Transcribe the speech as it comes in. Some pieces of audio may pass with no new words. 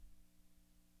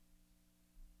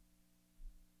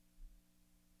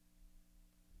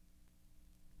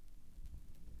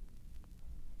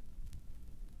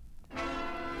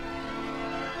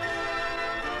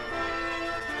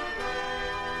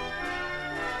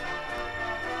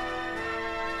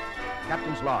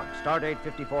Captain's log, stardate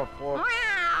 54-4.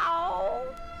 Meow.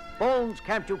 Bones,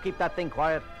 can't you keep that thing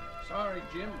quiet? Sorry,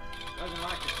 Jim. Doesn't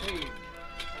like the stage.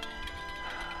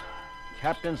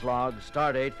 Captain's log,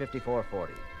 stardate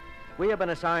 5440. We have been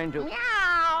assigned to...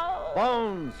 Meow.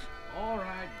 Bones! All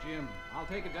right, Jim. I'll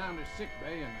take it down to sick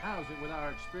bay and house it with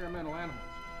our experimental animals.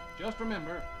 Just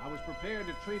remember, I was prepared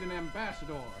to treat an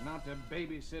ambassador, not to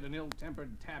babysit an ill-tempered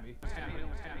tabby.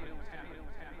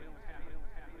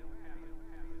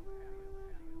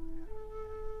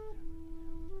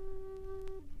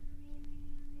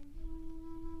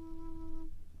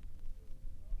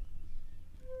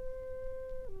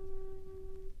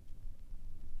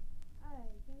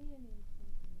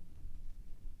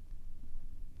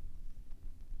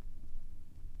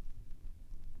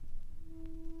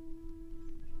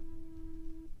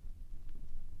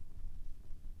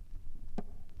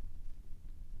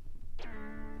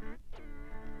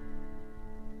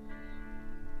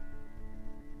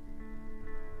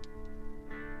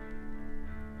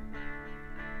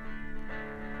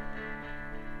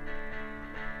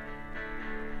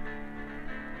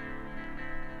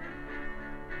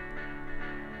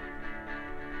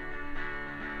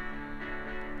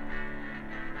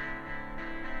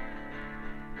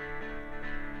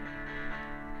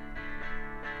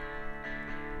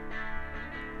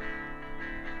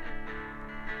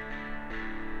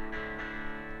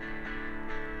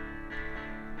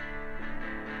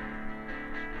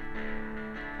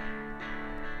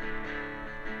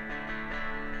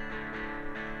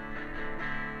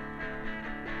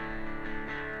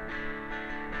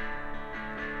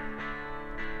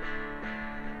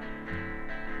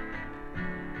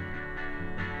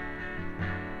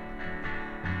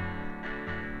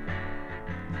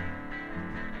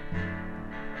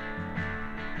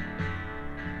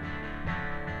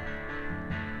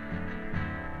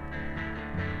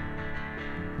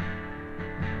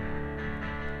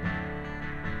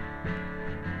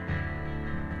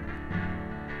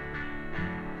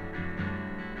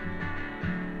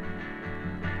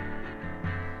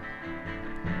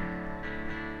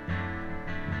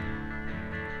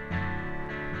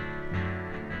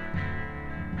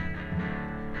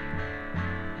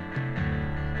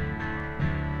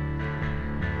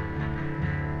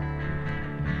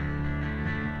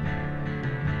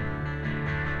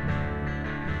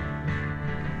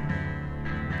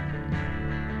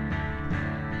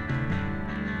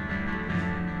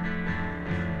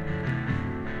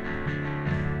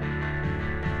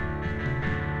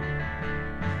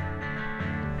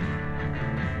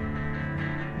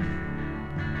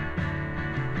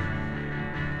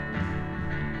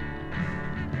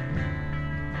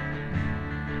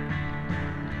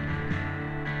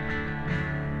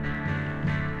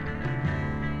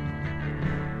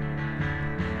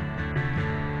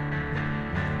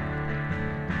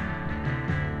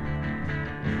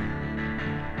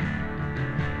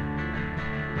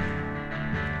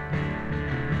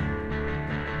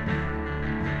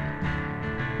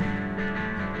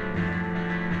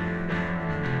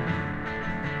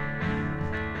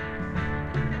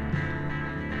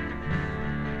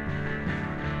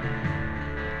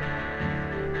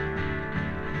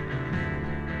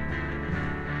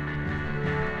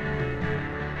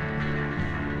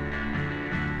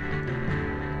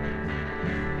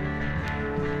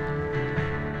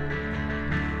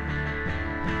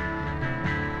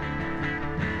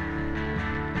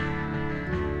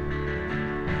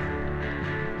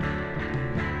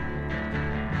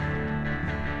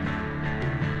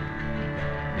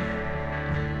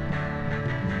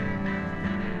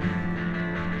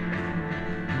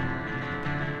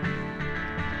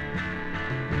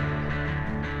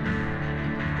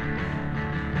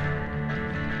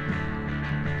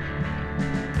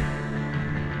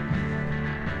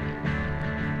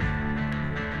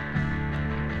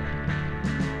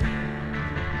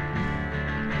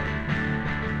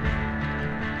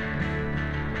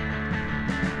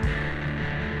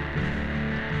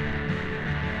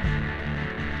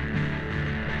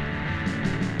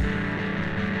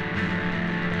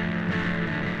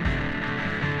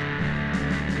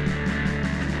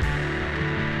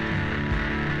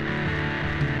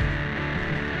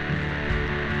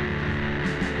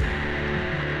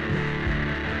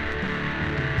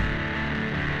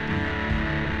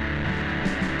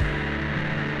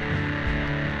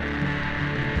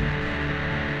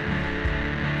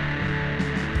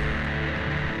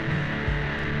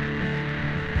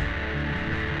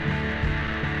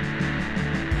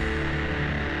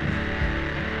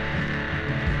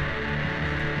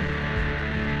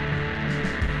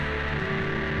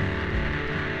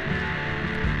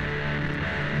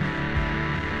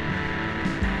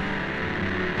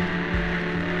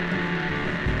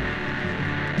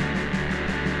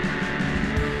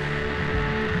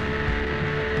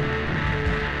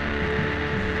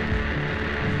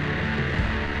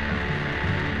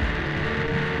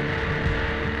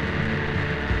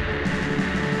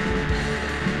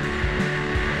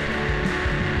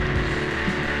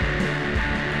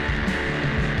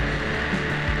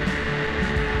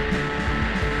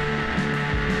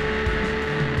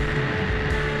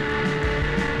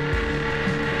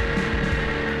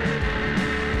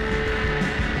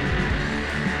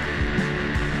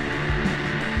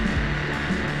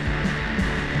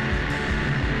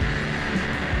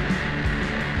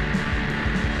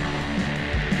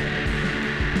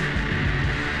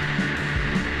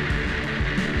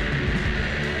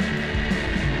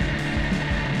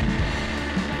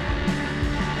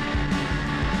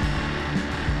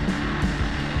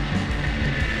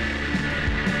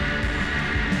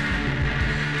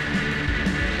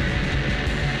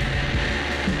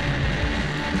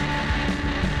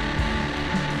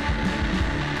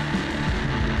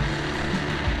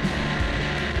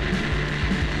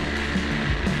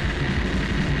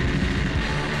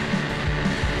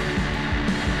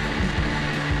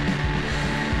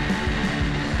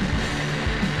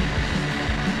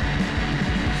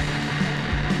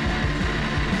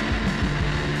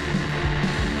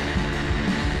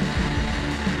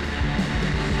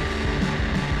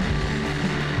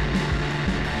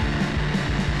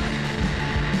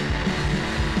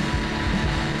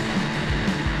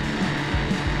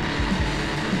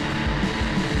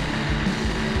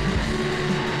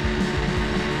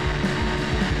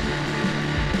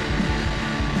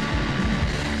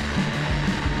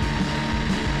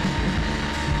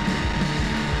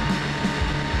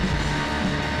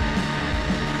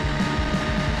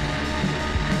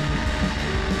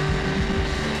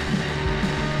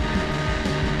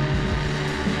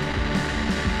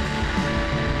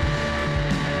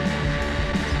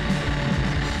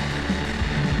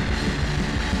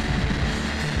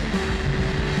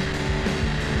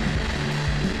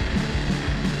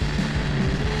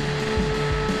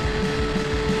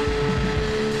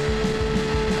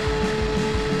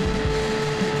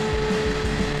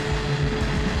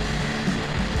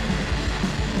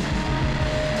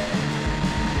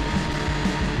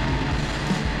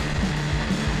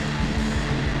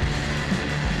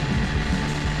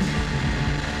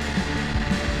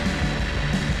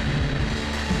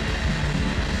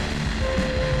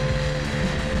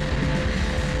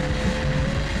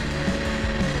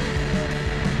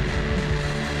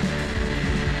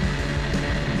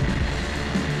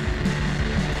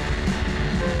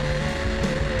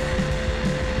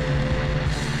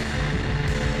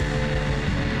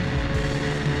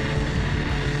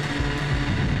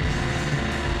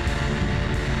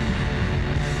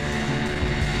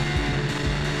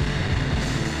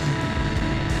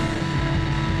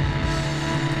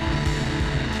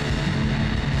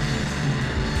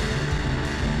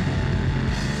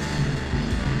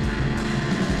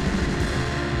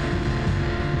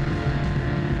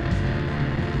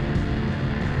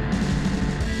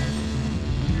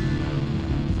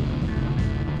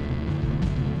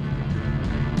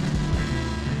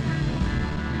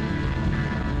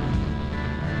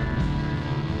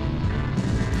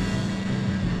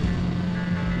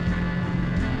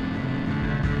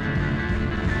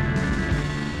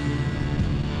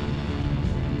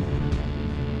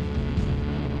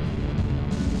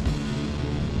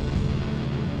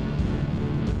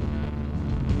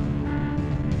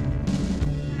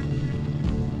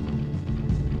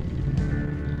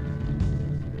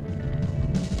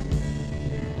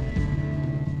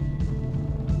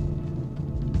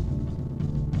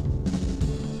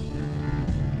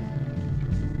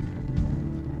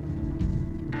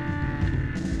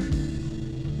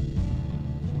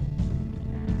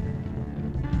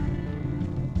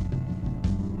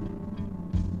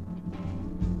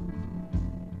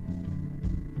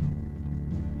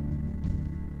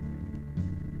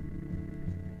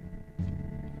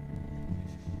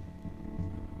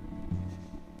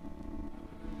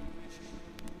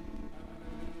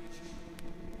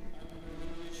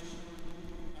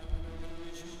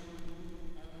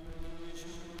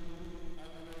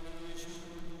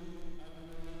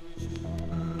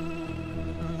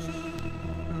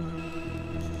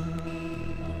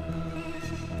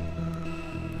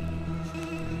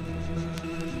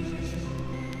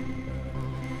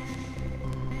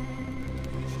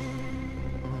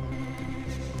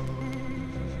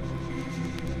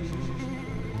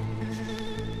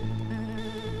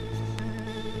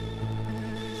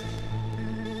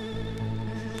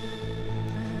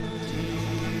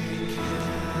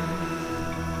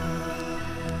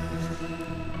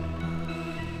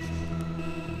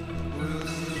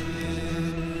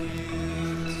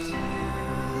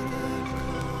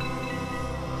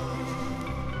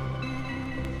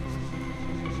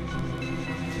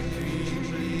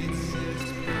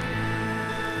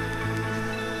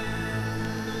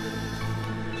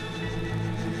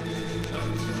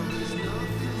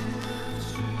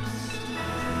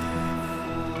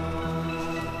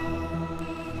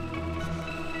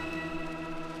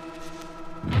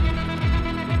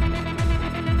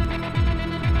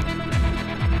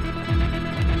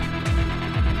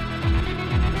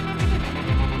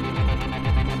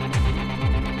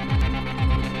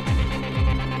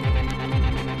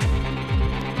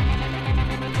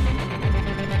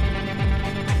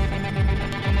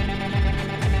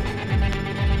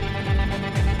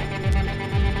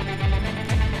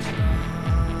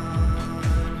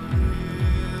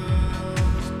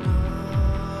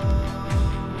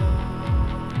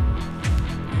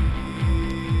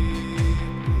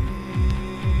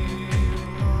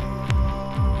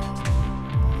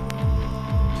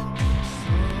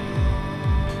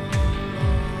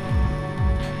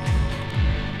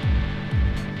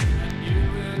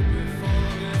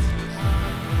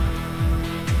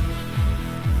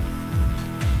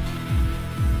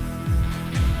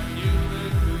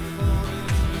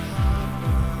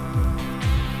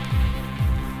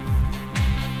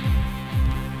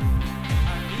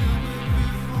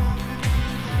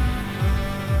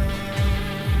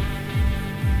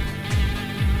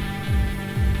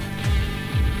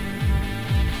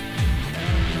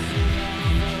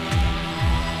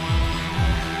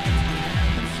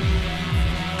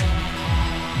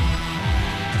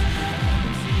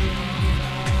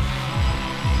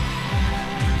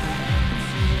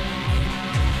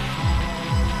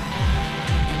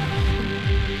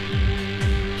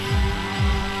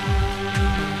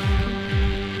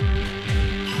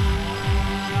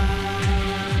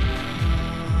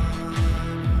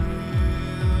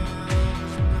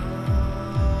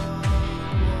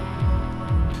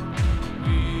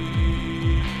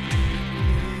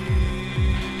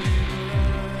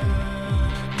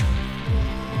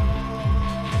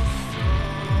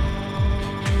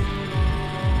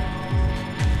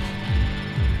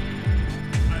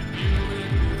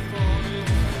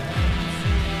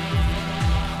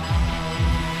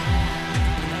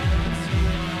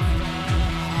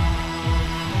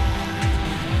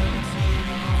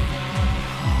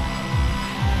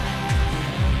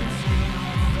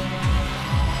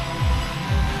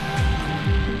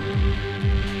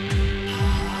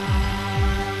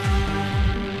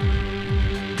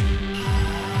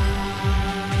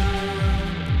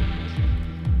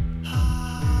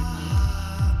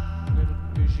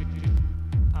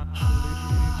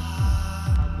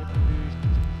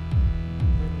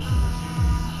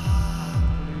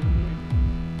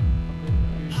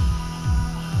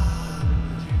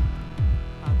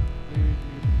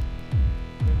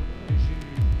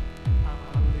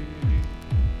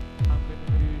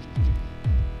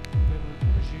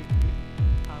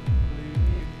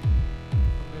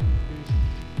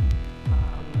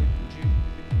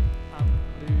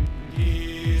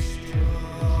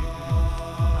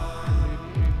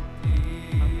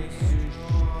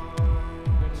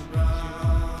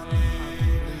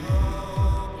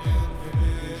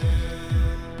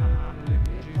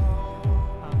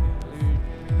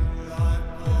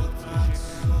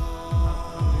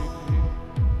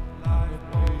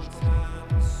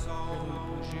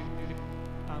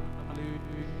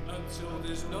 till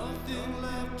there's nothing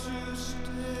left to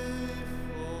stay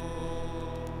for.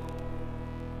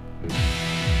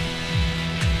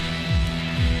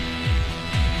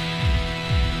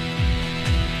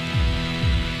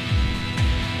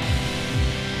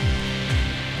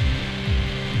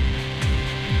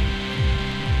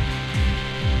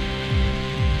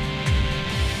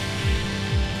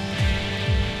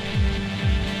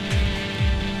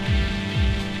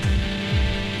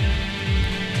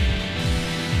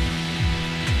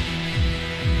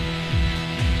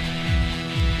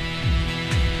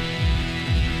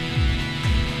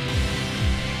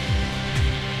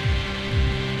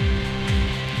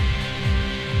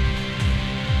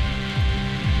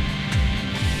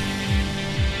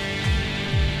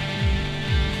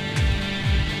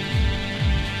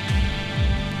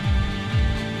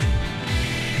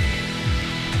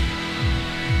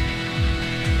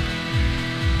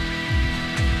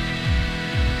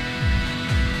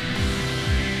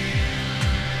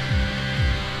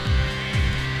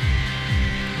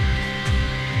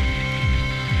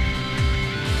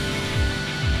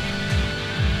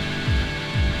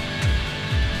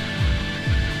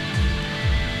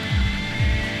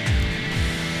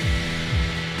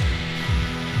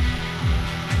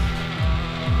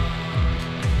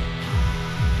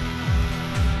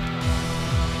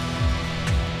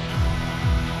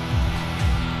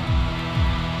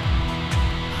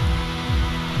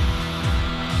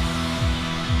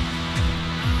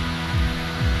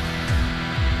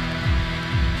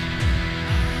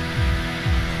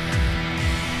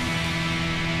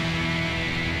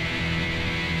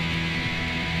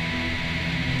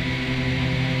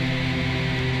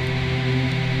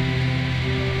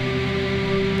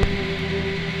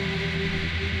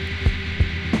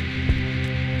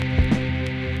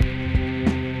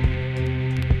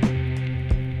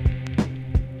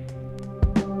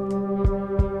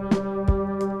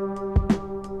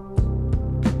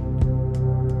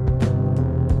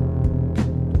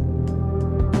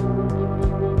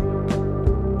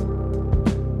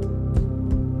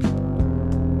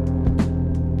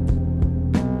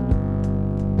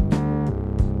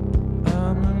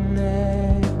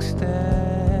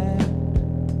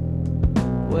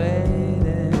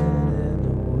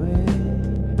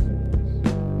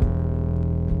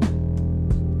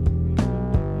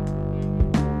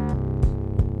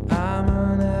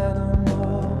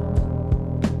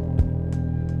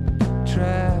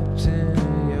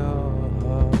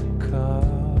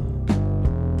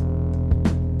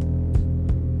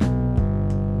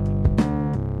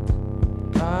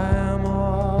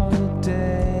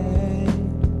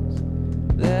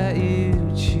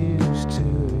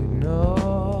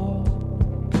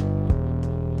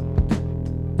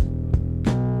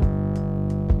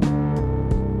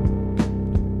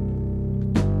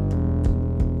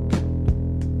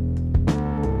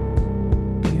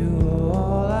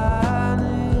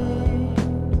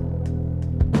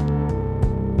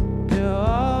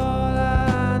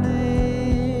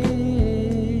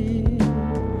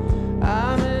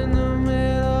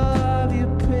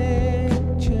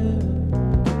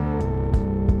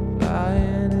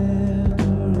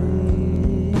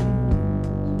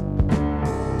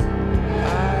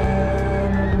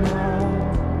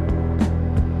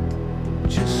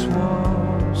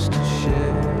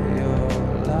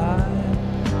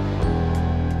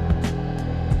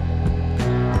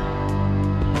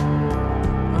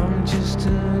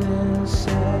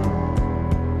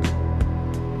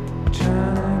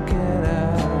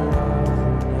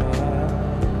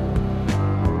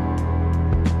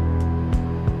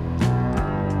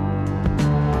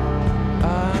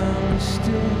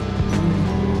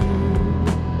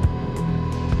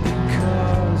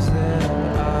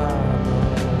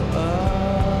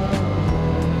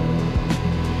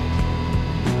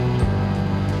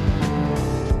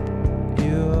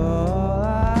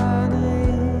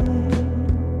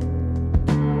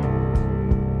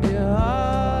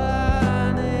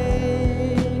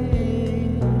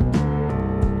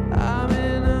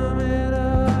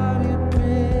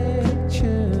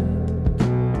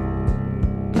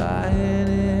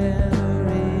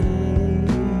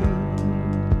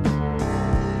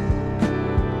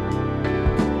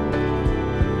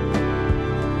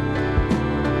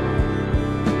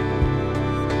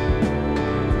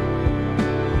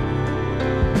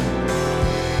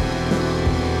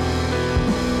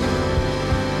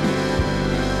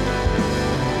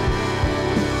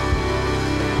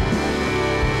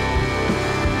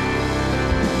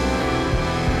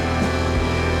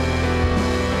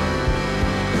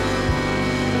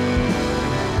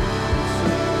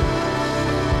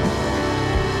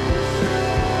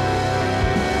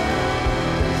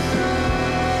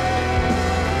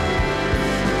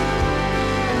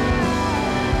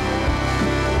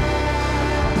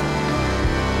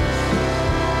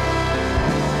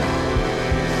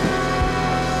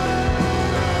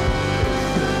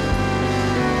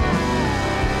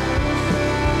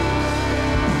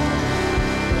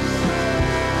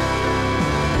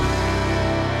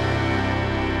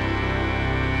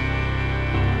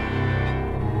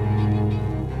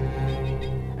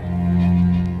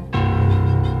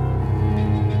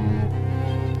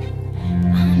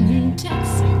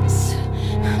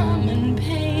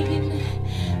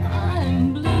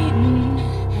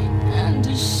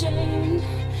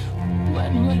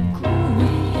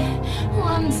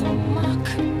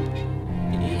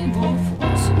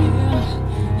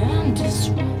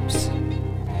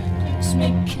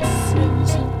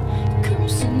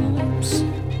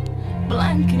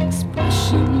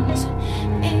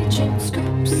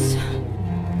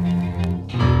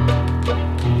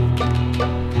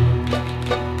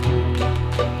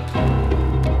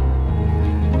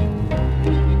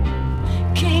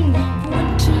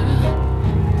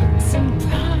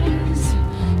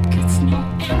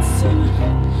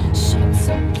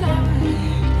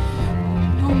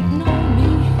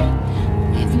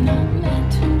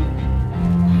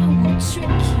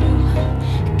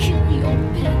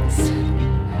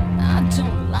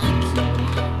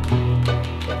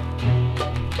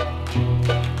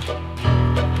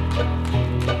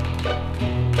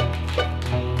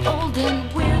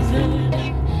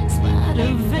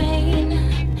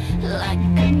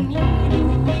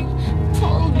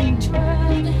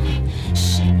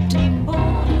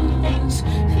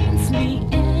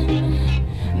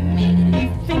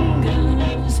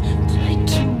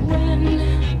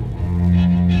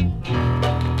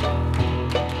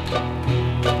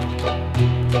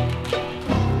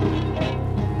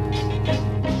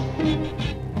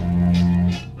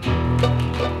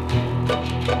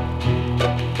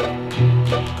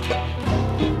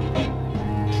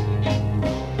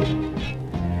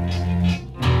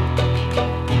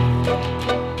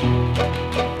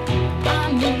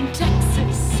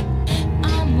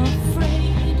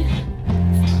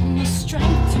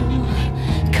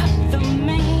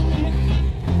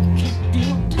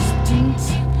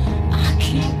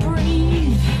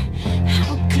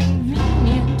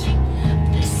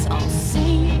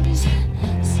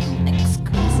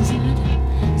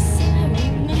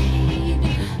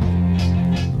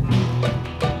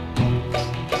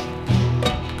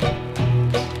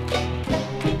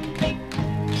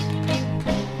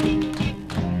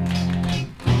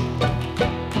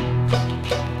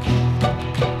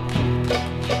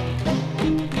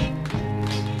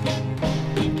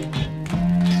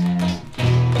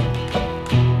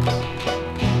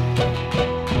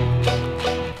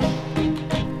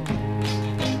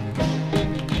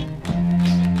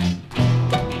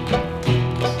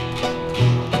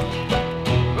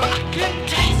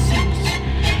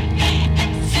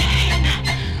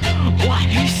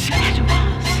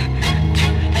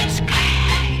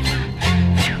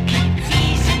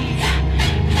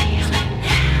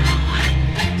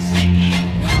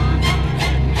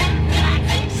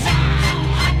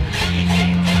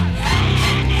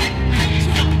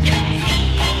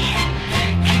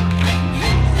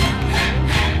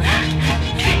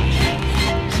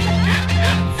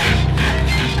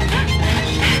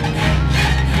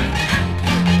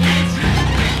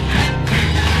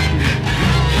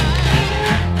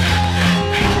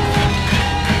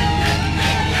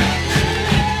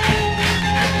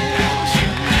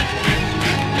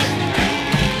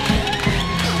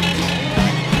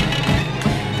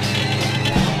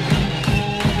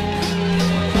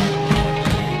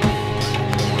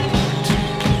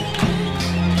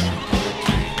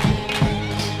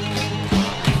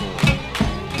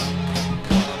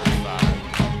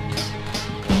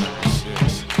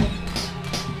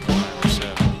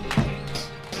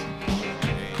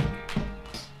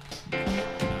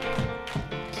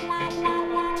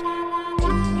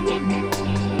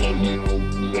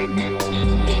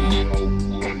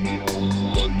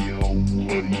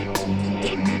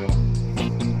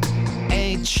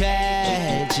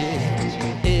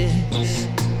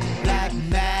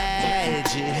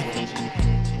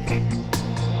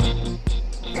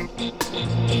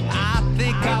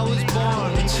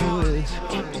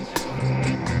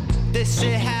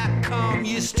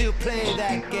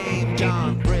 that game,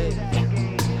 John Britt.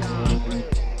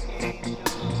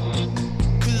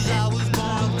 'Cause I was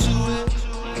born to it.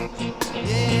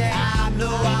 Yeah, I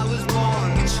know I was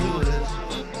born to it.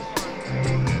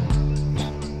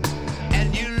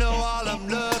 And you know all I'm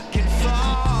looking for.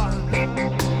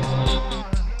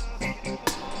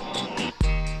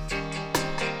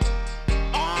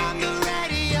 On the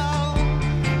radio.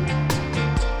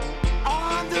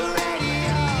 On the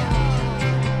radio.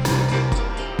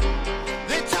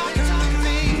 They're talking to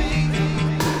me.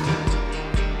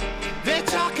 They're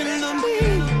talking to me.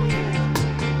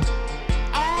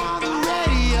 On the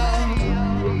radio.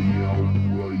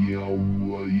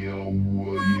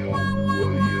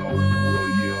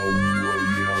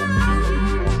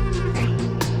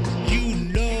 You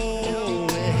know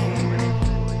it.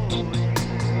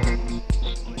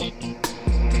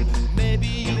 Maybe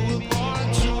you were born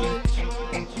to it.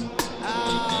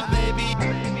 Maybe.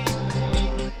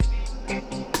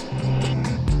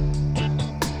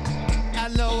 I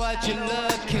know what you're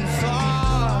looking for.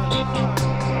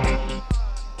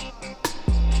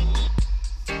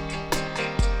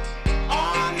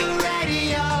 On the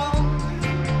radio.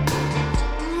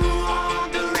 On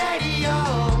the radio.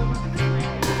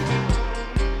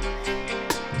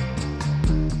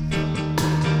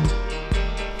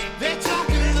 They're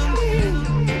talking to me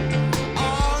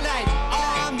all night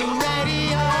on the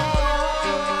radio.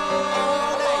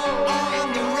 All night on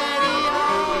the radio.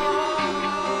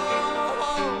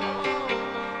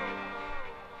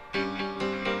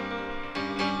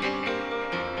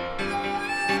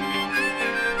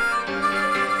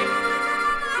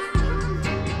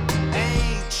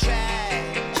 Ain't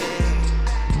tragic.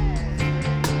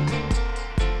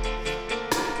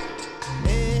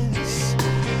 It's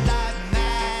like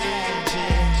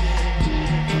magic.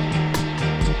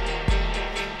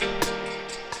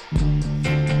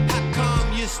 How come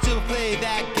you still play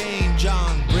that game,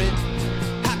 John Britt?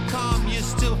 How come you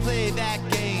still play that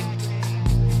game?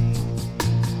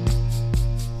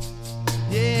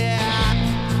 Yeah.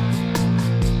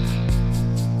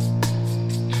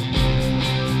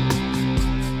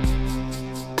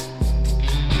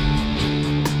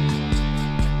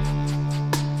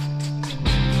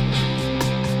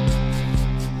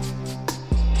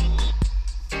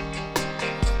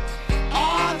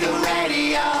 On the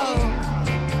radio.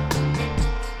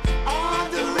 On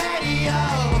the radio.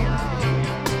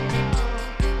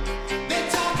 They're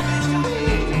talking to me.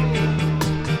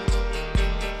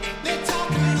 They're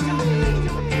talking to me.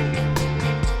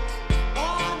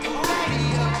 On the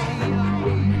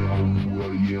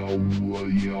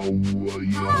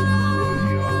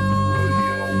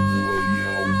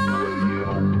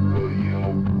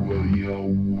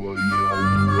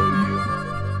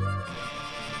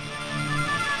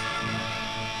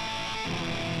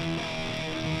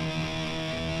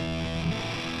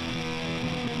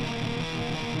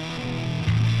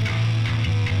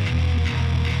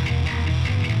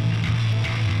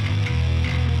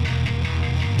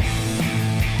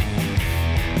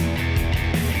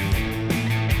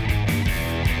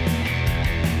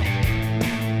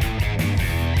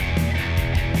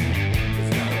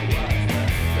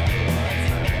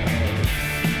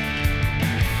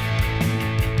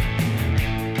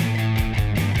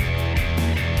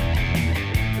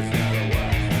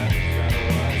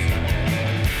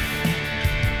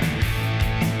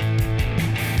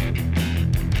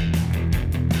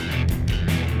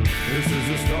This is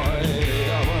the story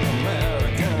of an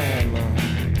American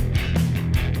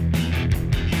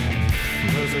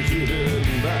persecuted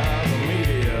by the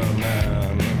media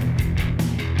man.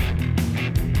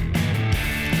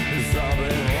 His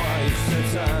sobbing wife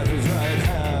sits at his right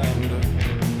hand.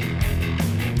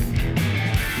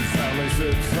 His family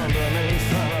sits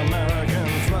underneath an American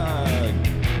flag.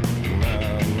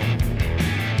 Man,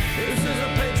 this is a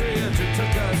patriot who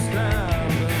took a stand.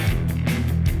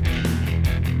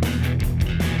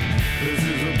 This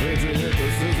is a patriot,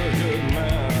 this is a good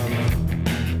man.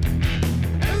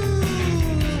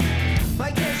 Ooh, why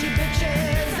can't you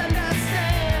picture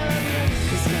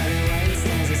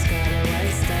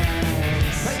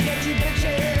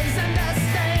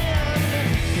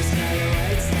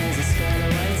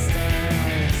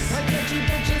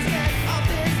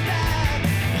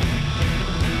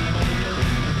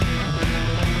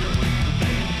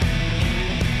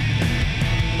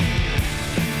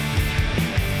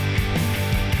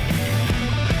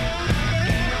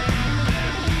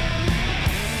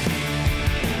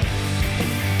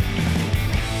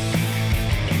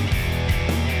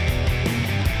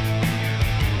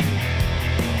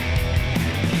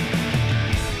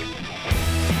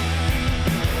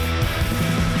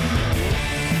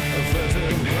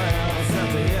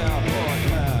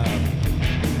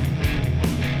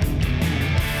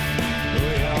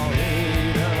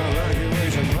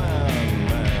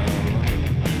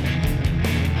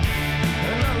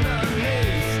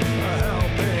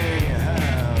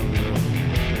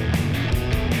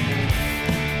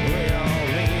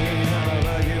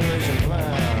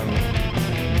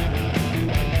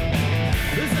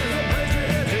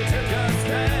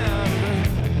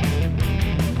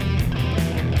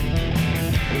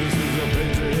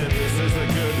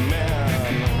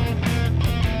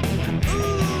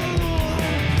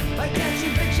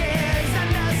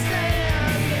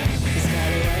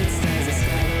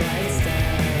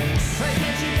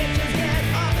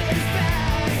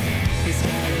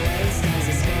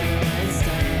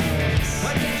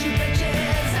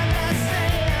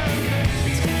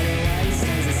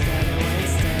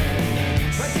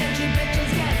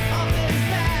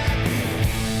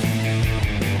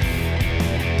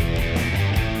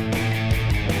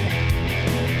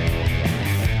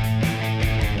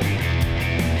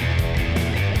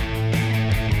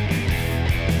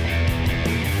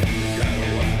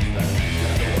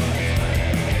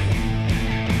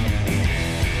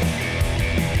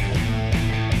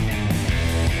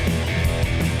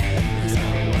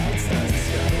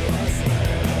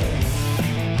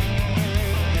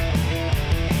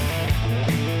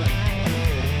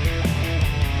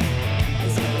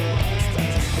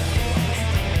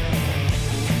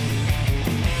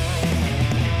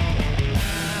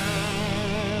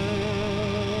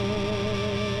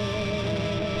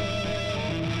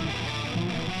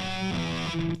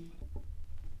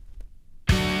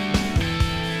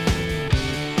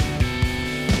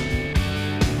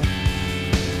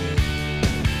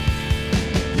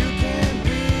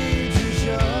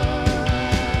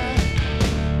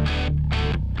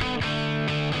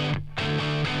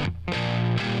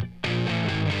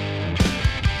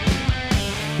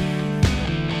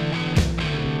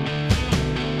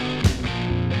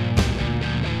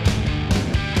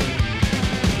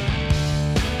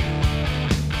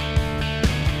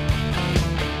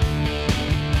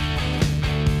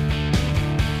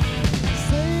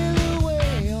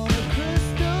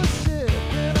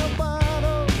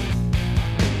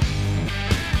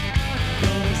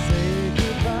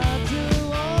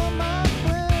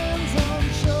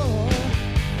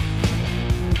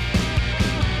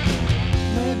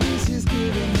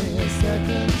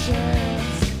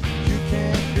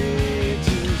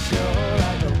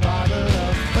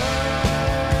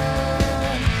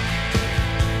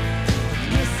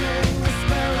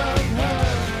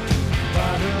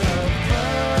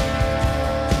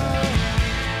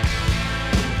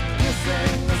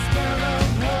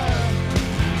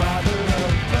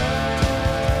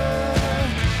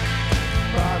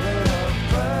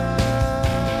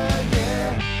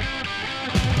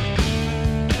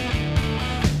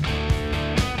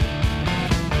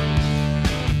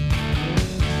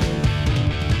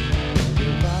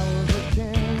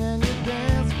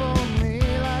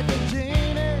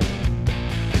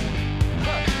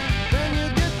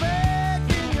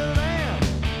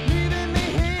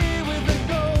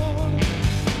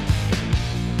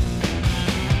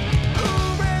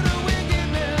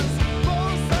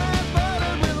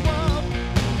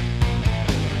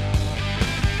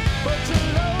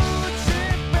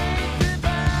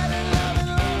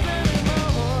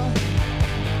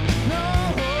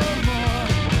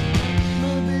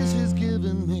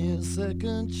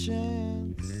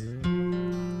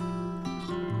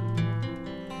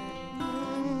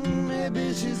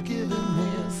Maybe she's giving me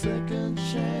a second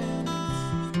chance.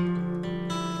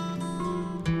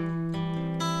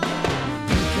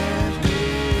 You can't be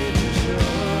too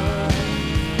sure.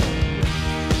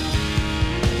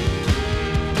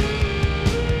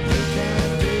 You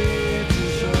can't be too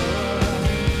sure.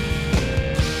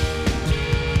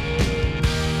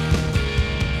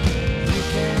 You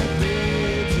can't be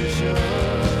too sure.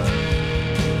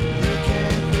 You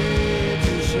can't be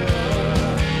too sure.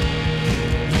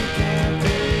 You can't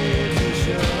be too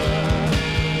sure.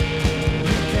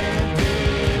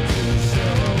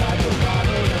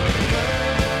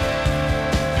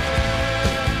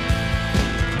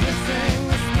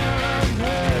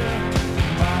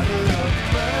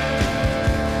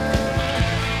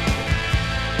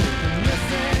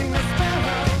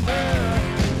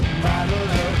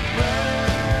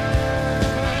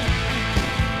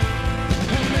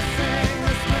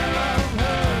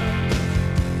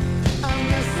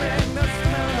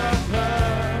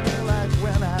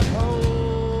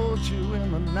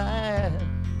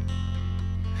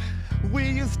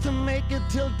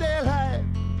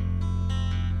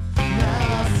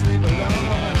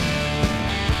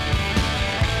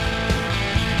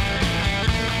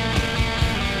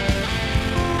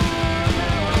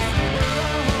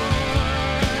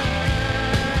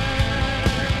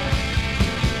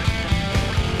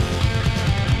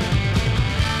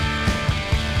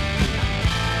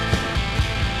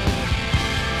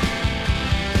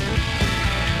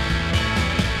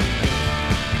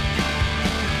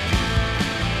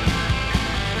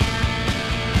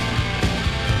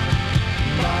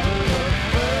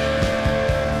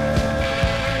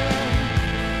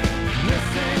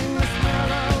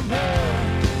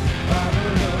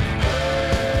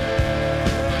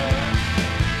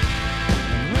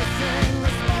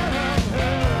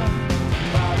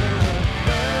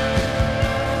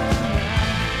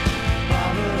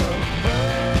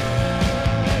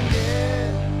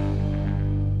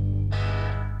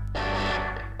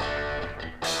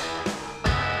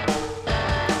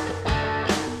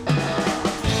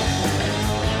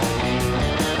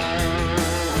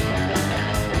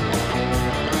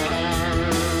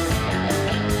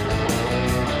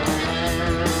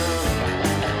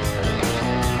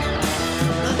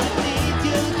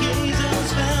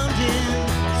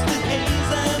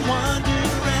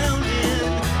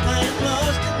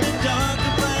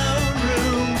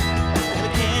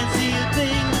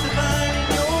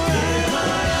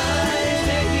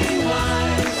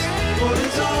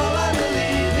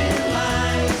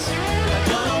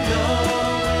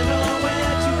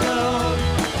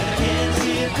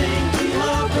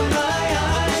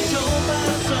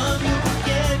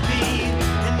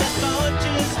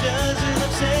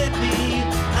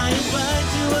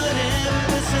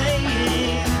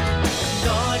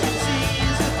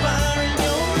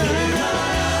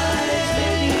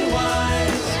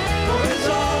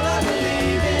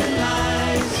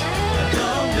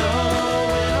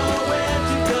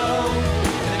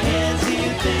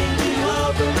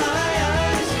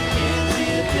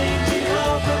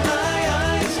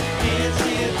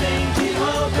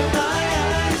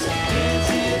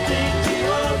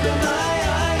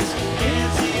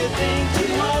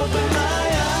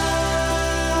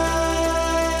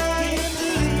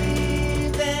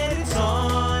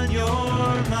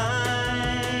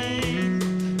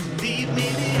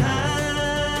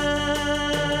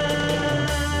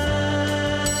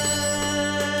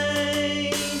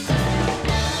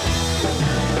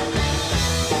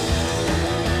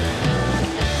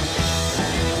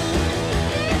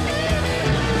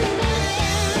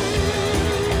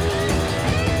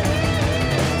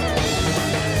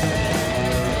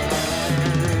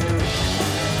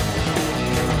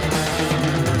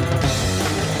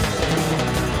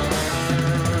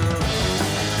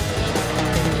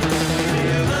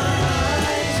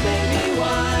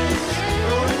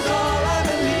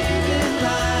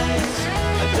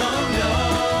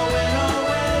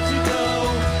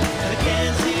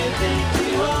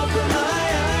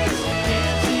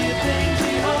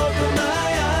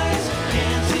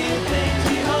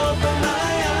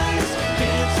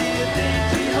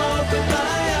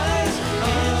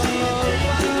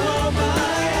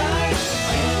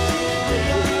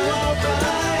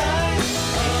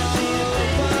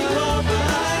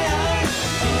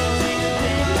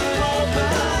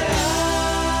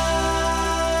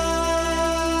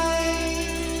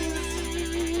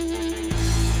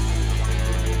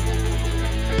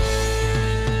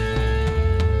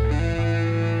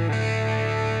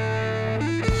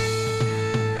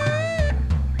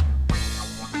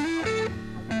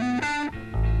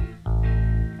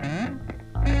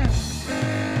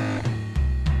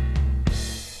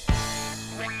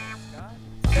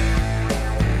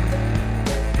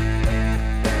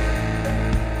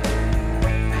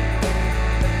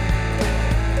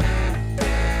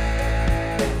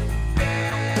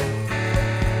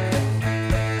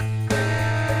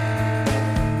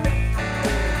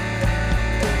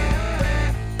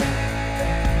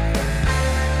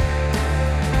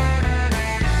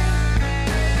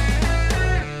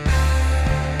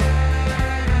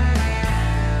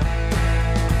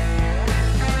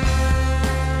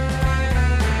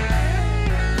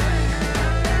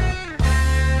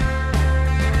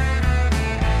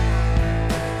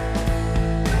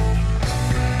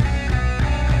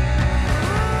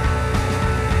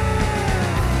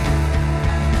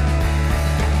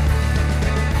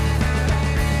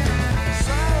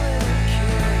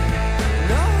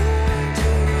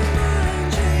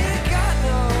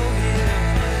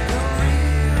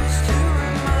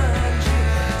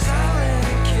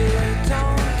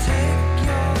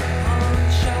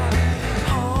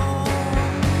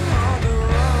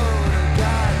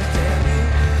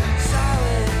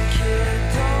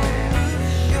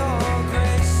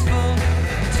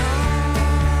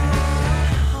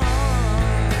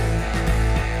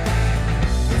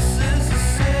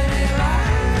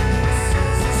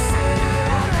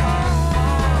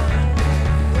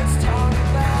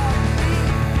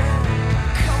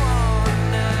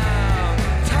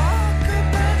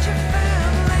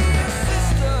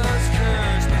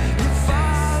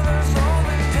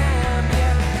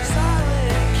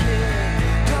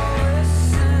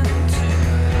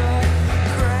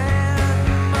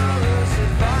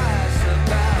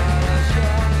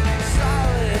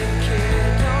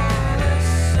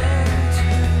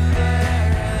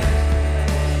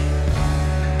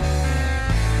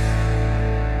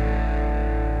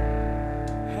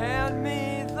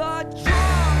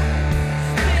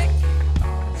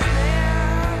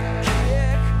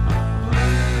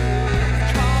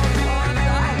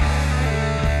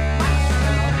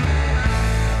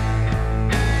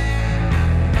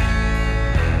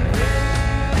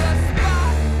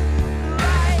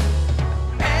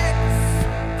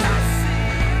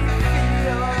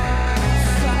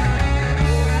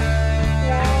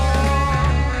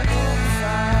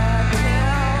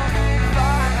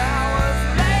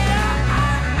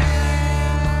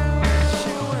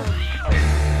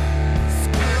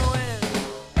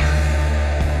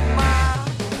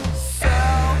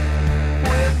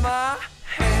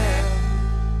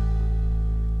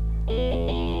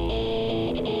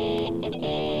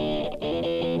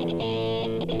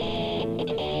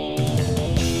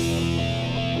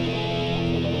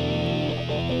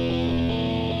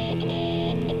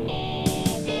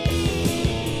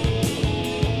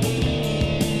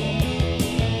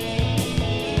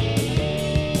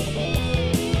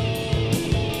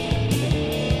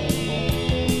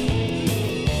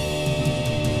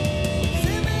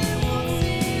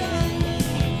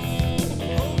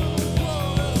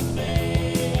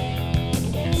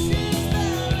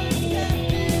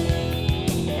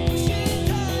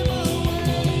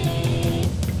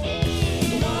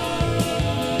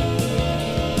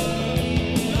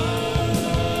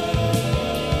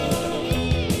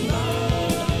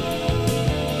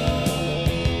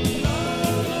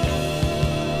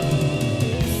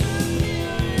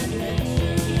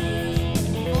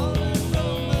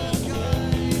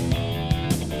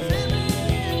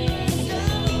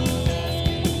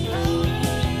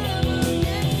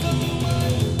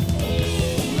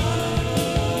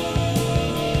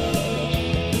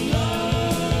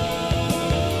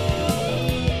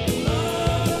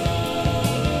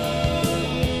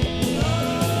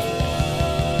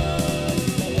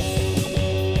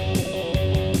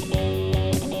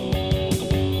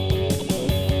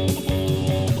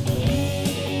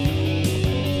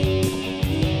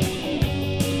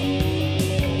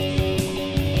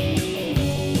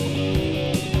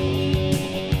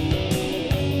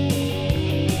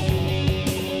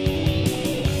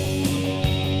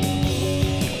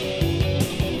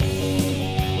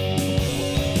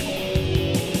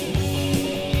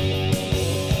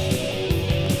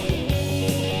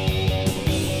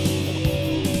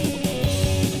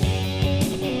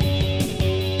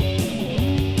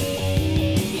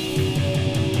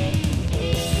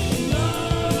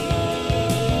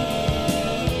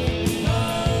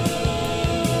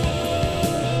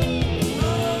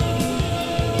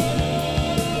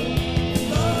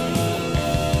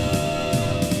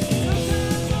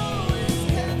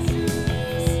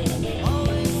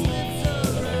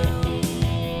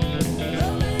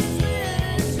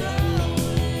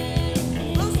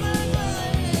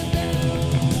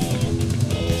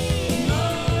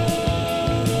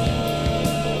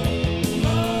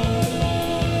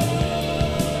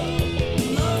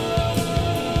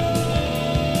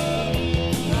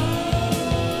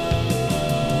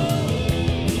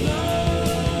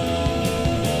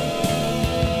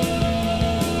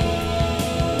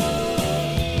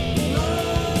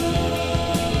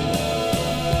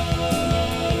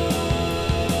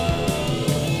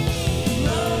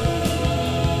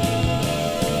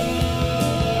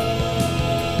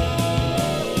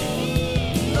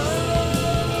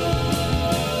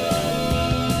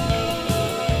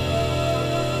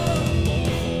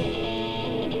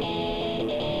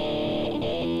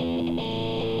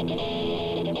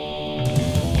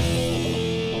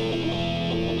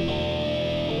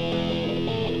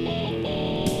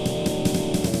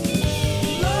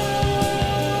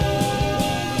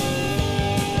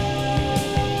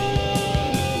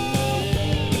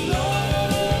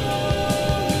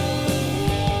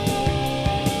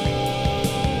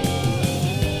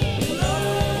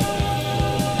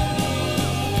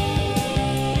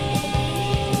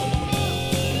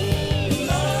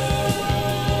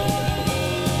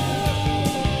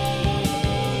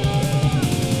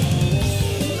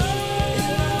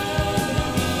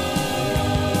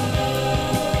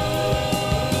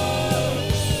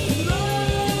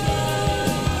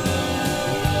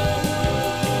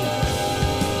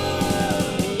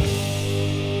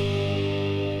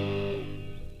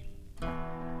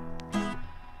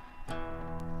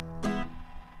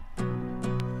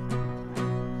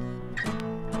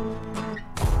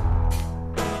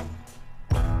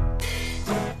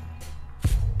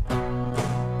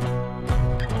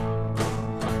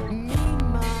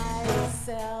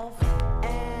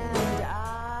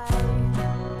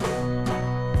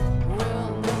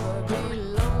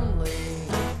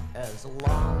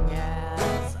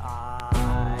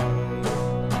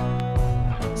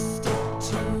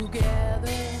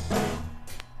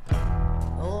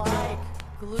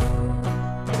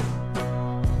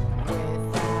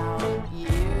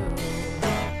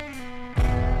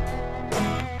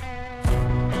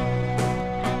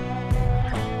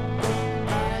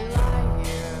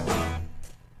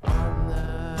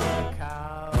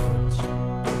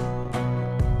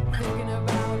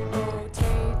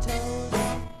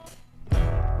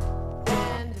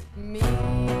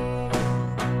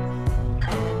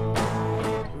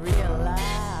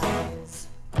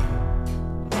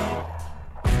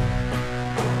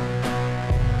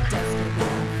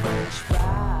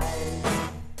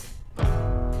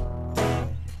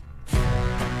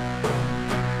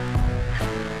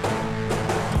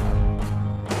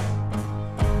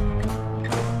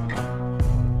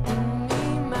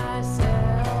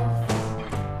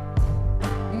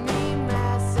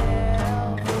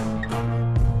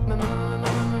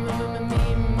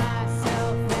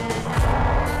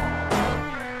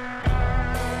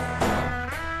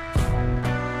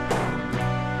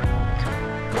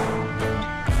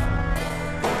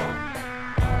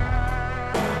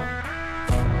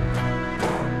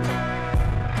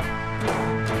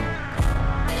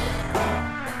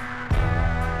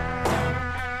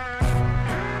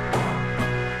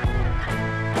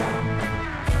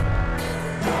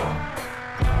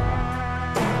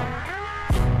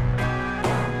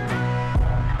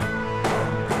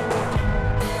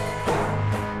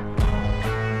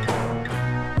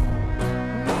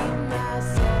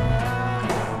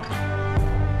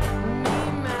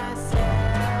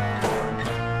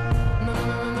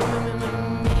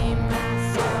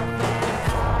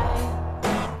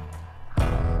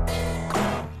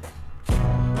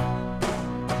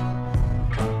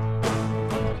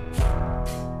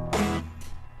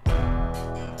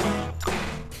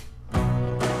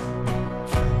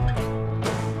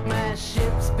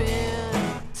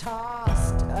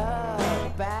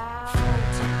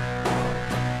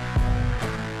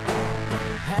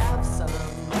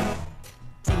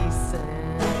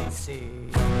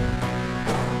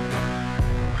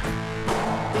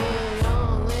 The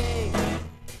only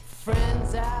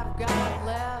friends I've got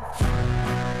left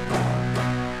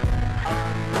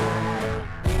are my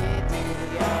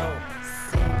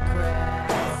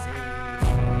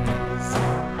idiosyncrasies.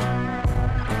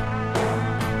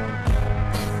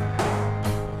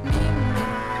 Me,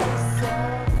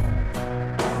 myself,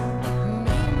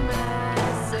 me,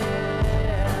 myself,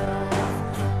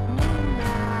 me,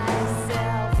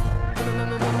 myself,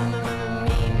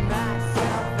 me,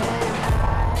 myself, and I.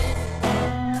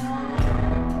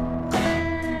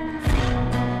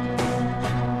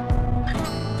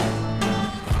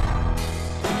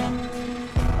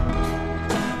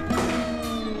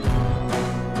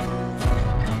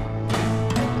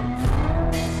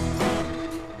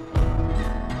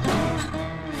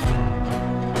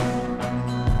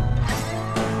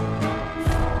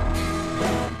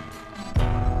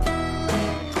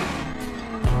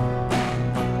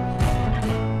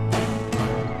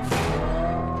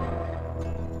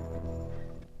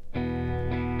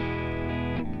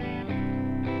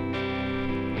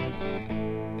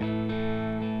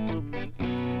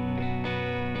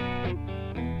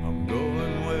 I'm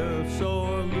going where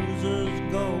sore losers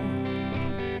go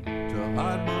to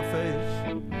hide my face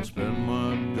and spend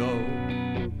my dough.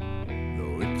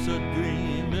 Though it's a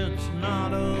dream, it's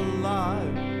not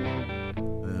alive,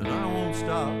 and I won't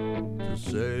stop to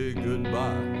say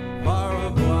goodbye.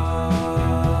 Paraguay.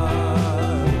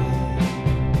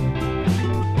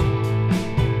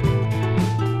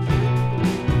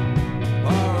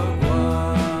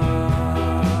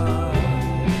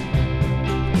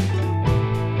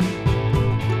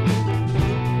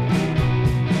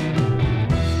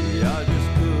 See, I just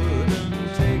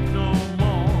couldn't take no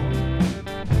more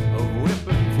of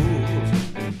whipping fools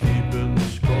and keeping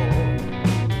score.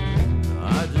 I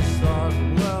just thought,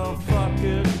 well, fuck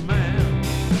it, man.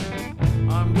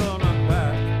 I'm gonna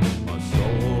pack my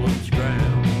soul and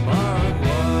scram. Paraguay.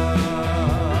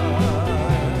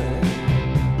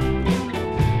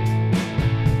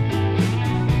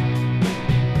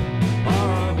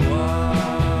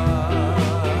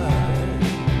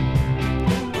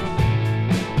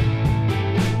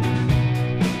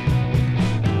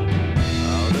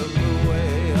 Out of the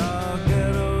way, I'll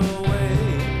get away.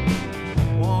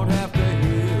 Won't have to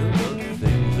hear the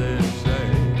things they say.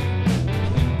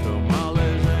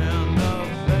 Tamales and a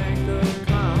bank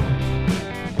account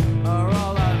are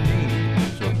all I need,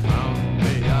 so count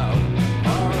me out.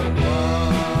 Paraguay.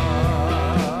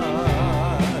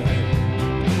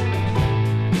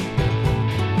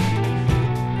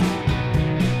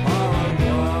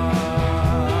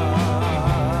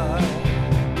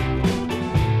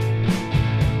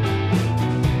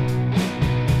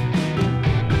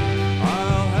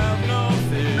 I'll have no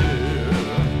fear.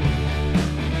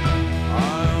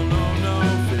 I'll know no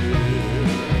fear.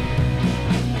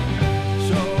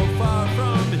 So far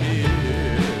from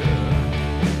here,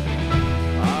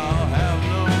 I'll have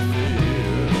no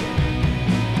fear.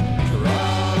 Tra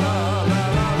la la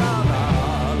la la la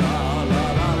la la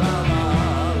la la la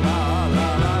la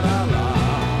la la la.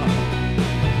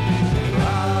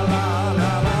 Tra la la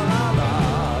la la la la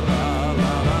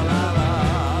la la la la la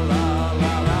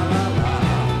la la la.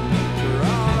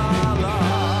 Tra la la.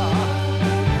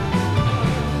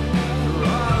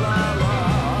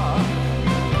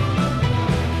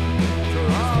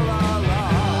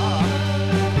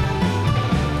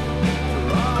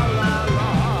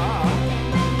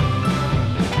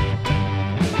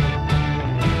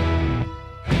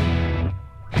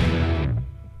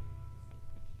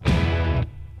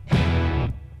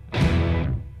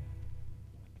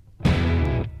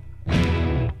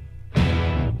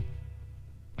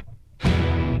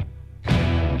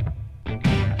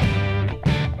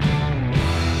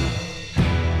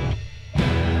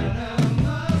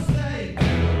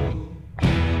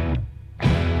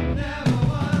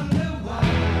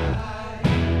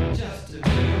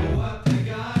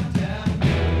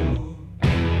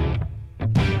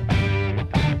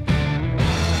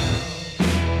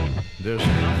 There's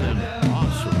nothing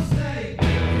awesome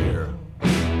here.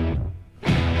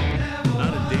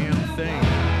 Not a damn thing.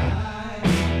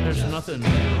 There's nothing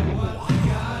wild.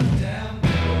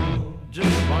 Just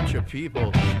a bunch of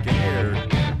people scared.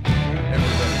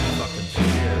 Everybody's fucking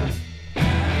scared.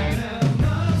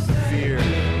 Fear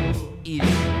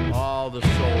eating all the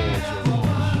souls at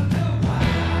once.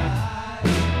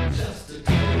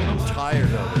 I'm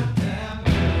tired of it.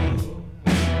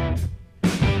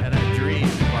 And I dream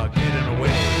about getting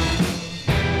away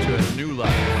to a new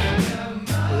life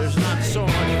where there's not so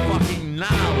much fucking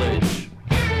knowledge.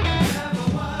 I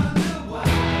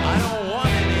don't want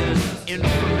any of this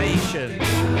information. vacation.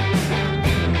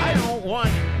 I don't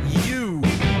want you.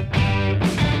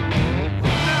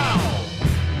 No,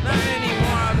 not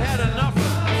anymore. I've had enough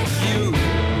of you.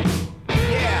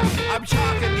 Yeah, I'm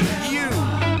talking to you.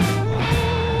 I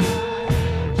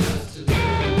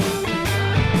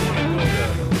wanna go to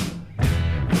Uruguay.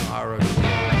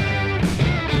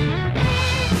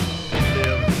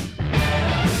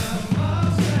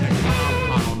 Live in a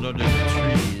compound under the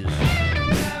trees.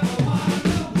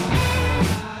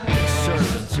 Surf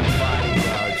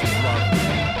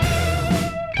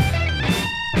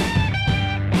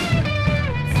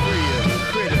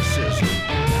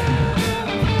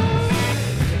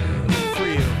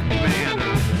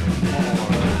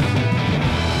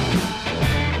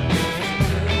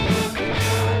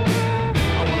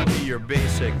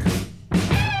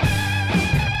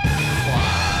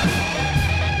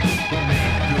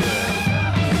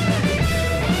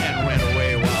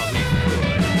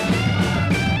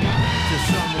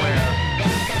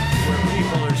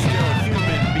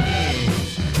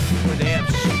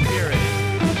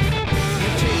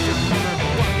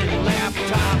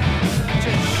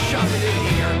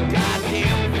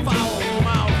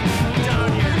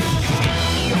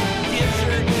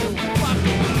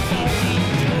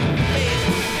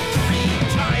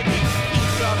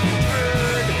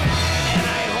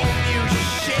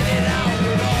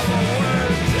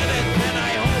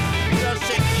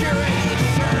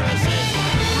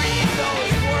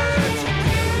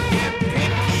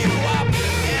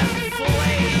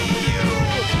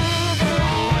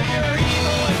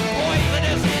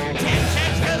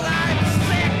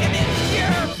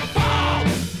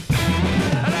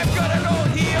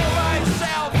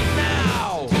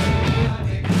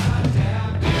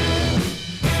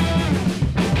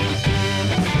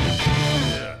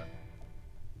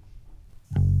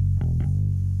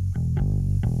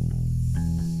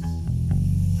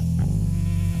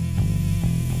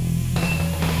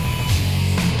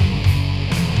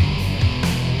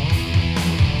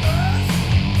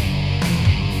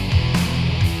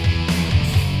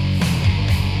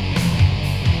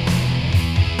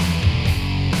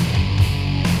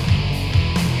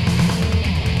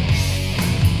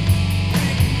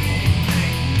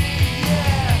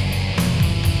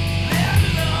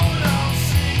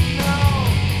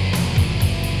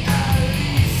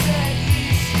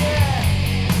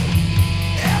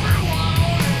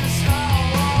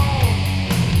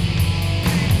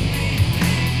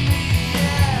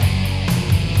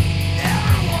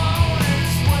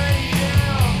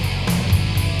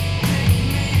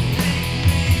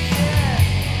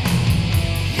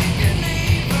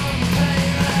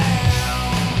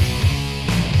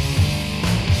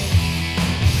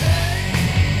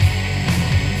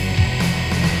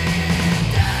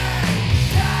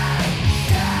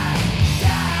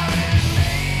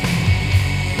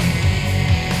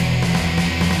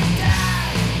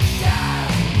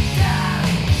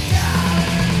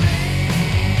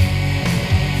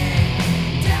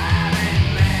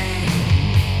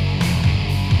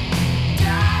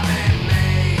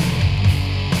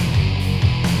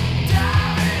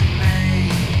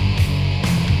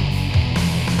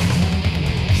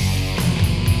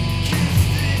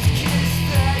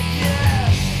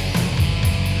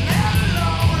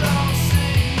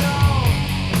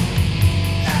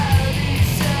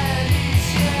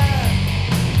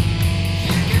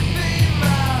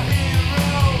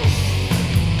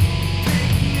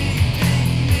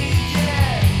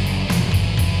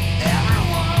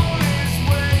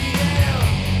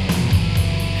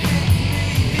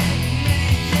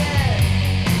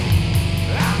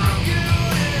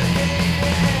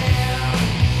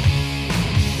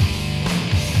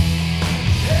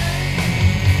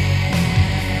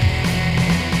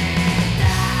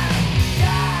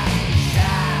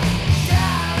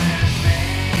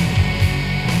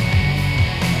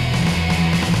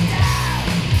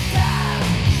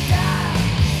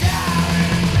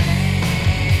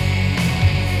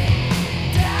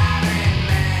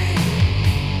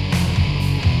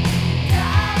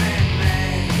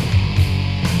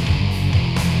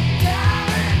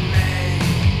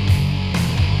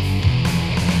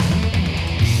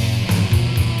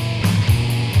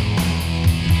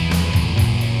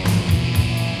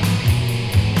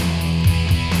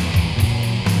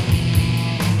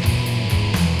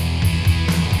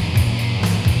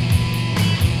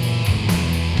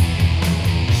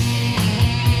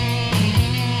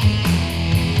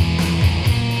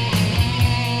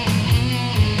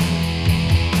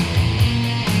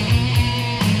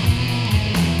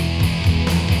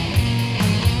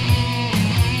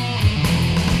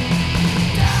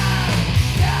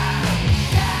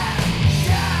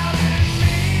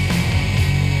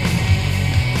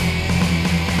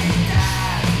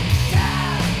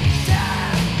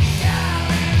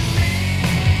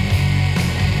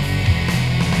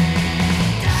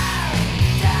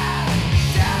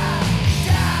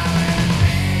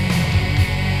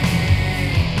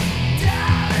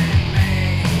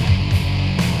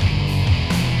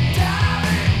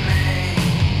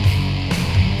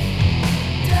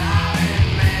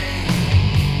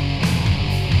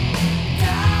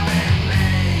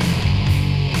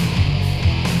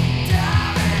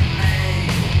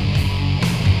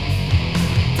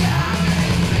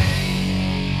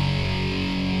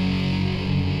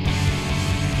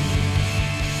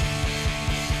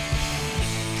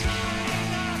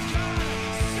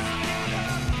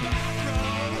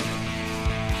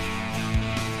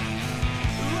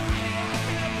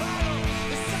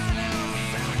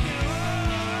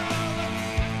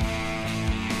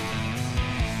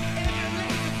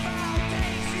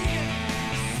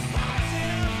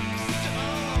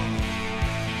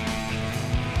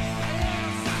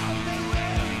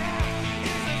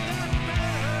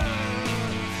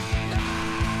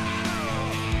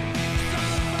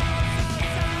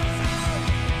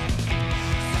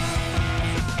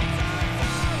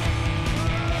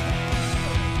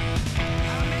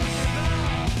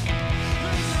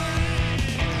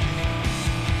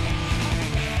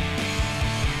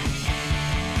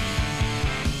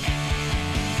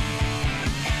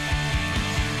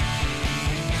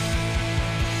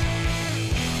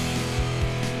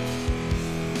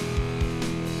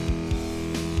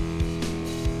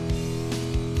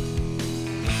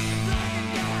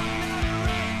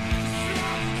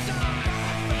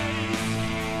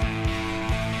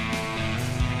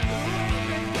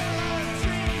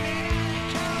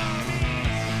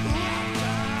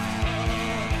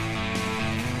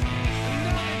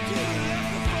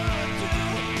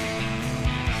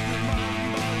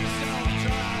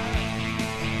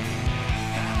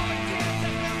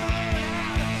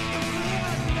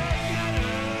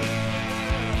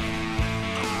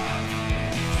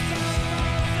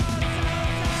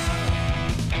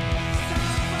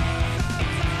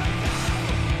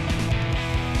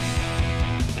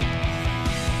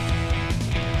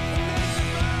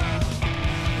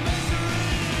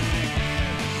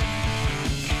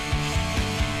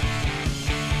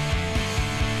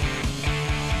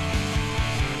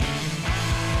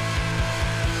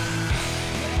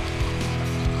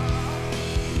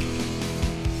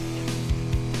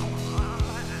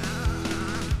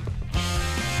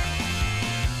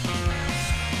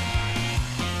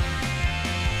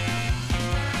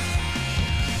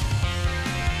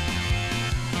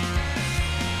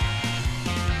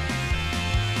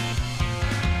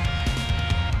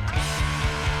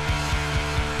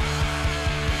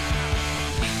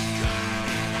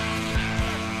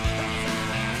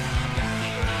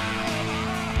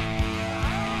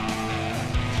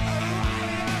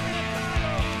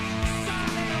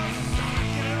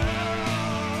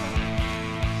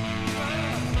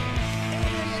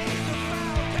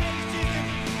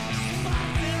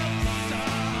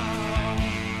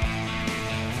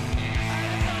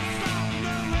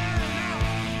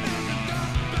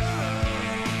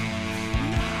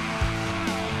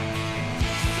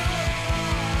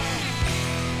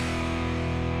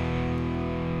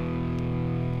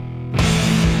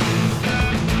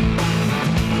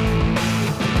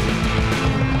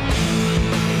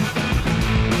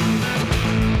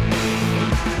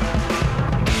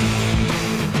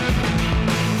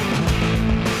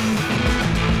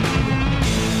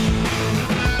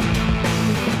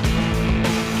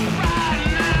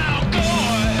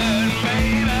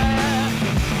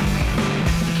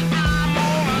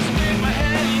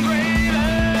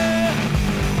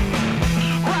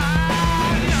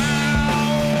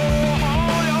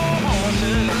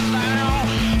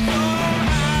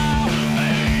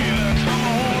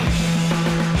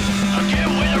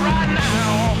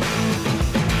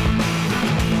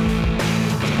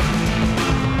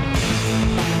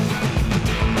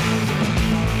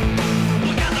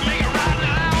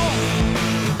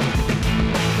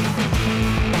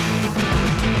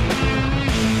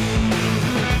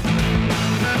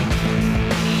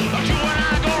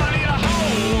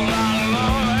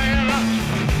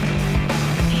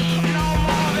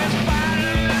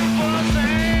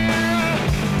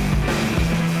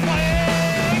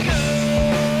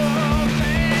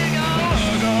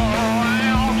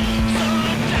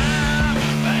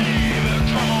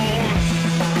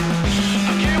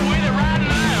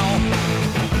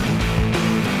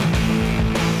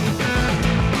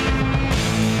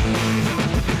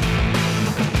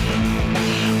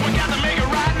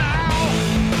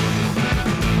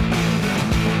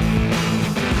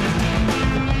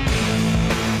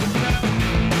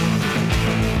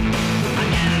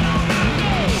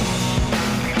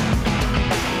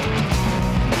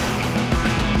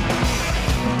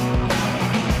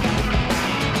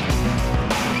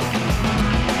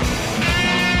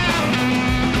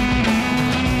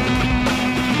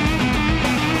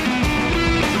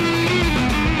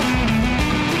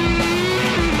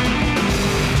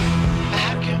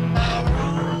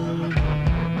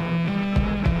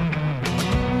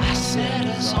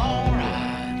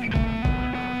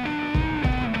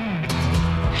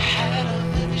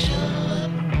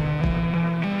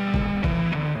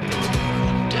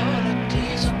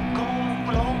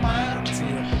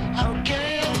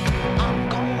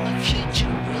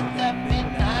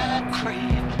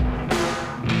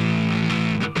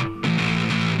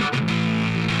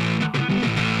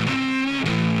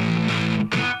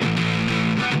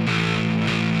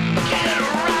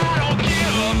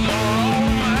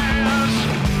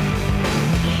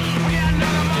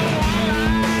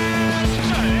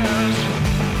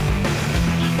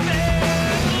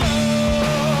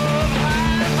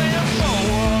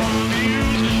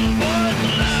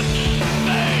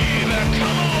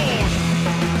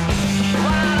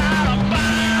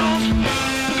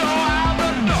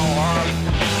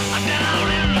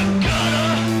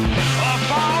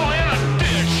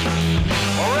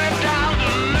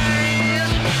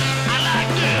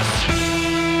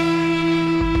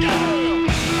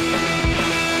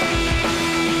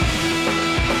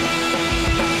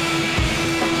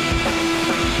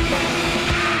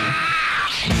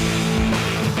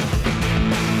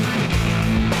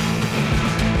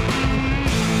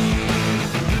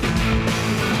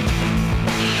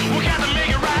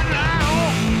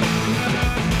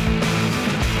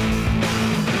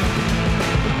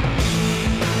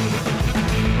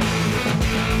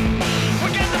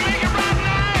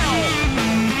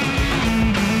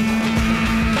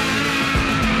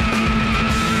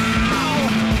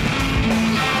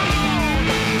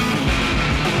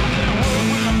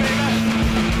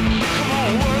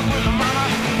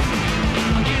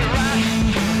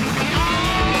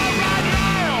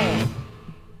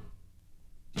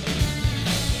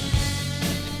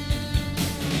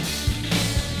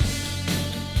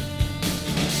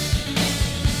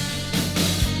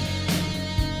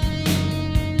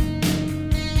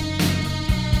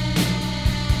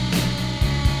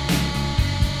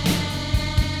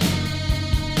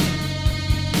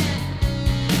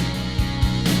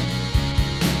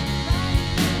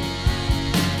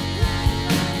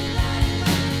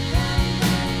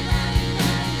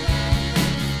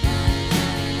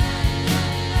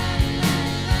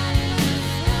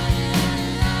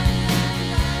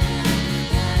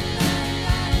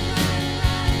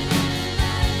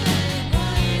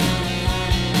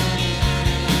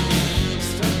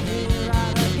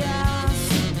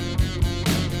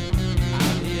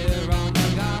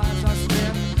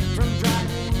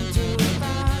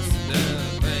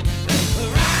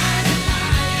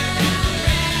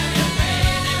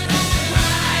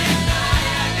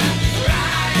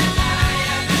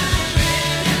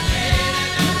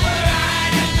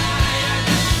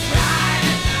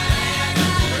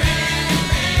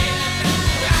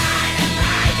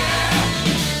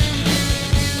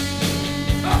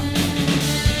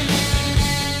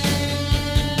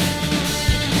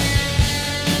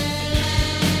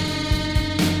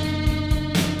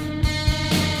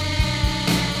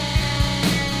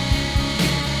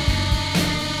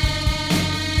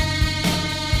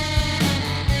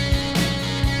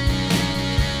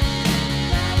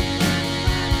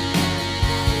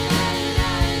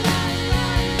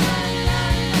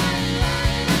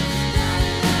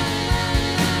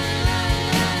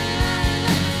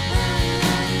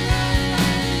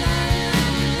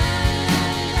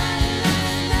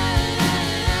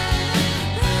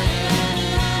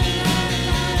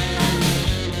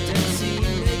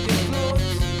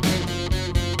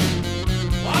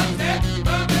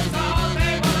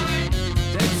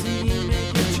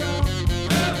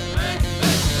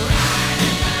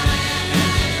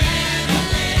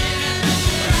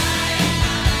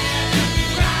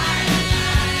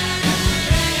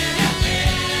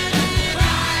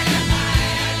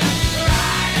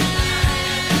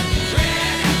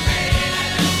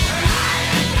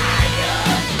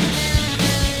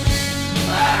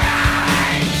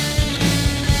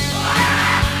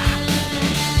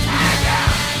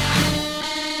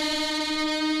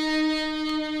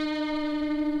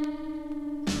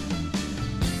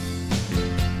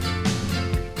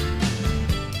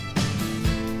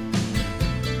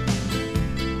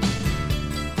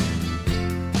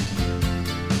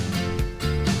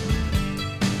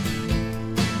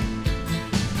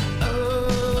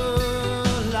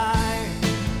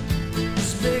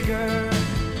bigger.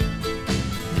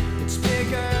 It's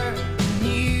bigger than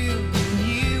you, and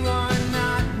you are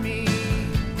not me.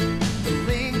 The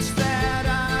lengths that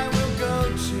I will go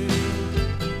to,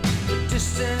 the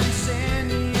distance in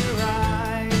your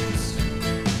eyes.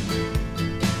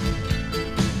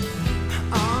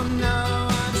 Oh no,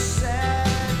 I've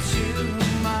said too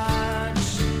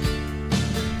much.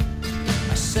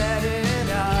 I set it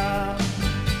up.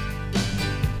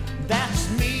 That's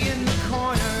me in the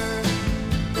corner.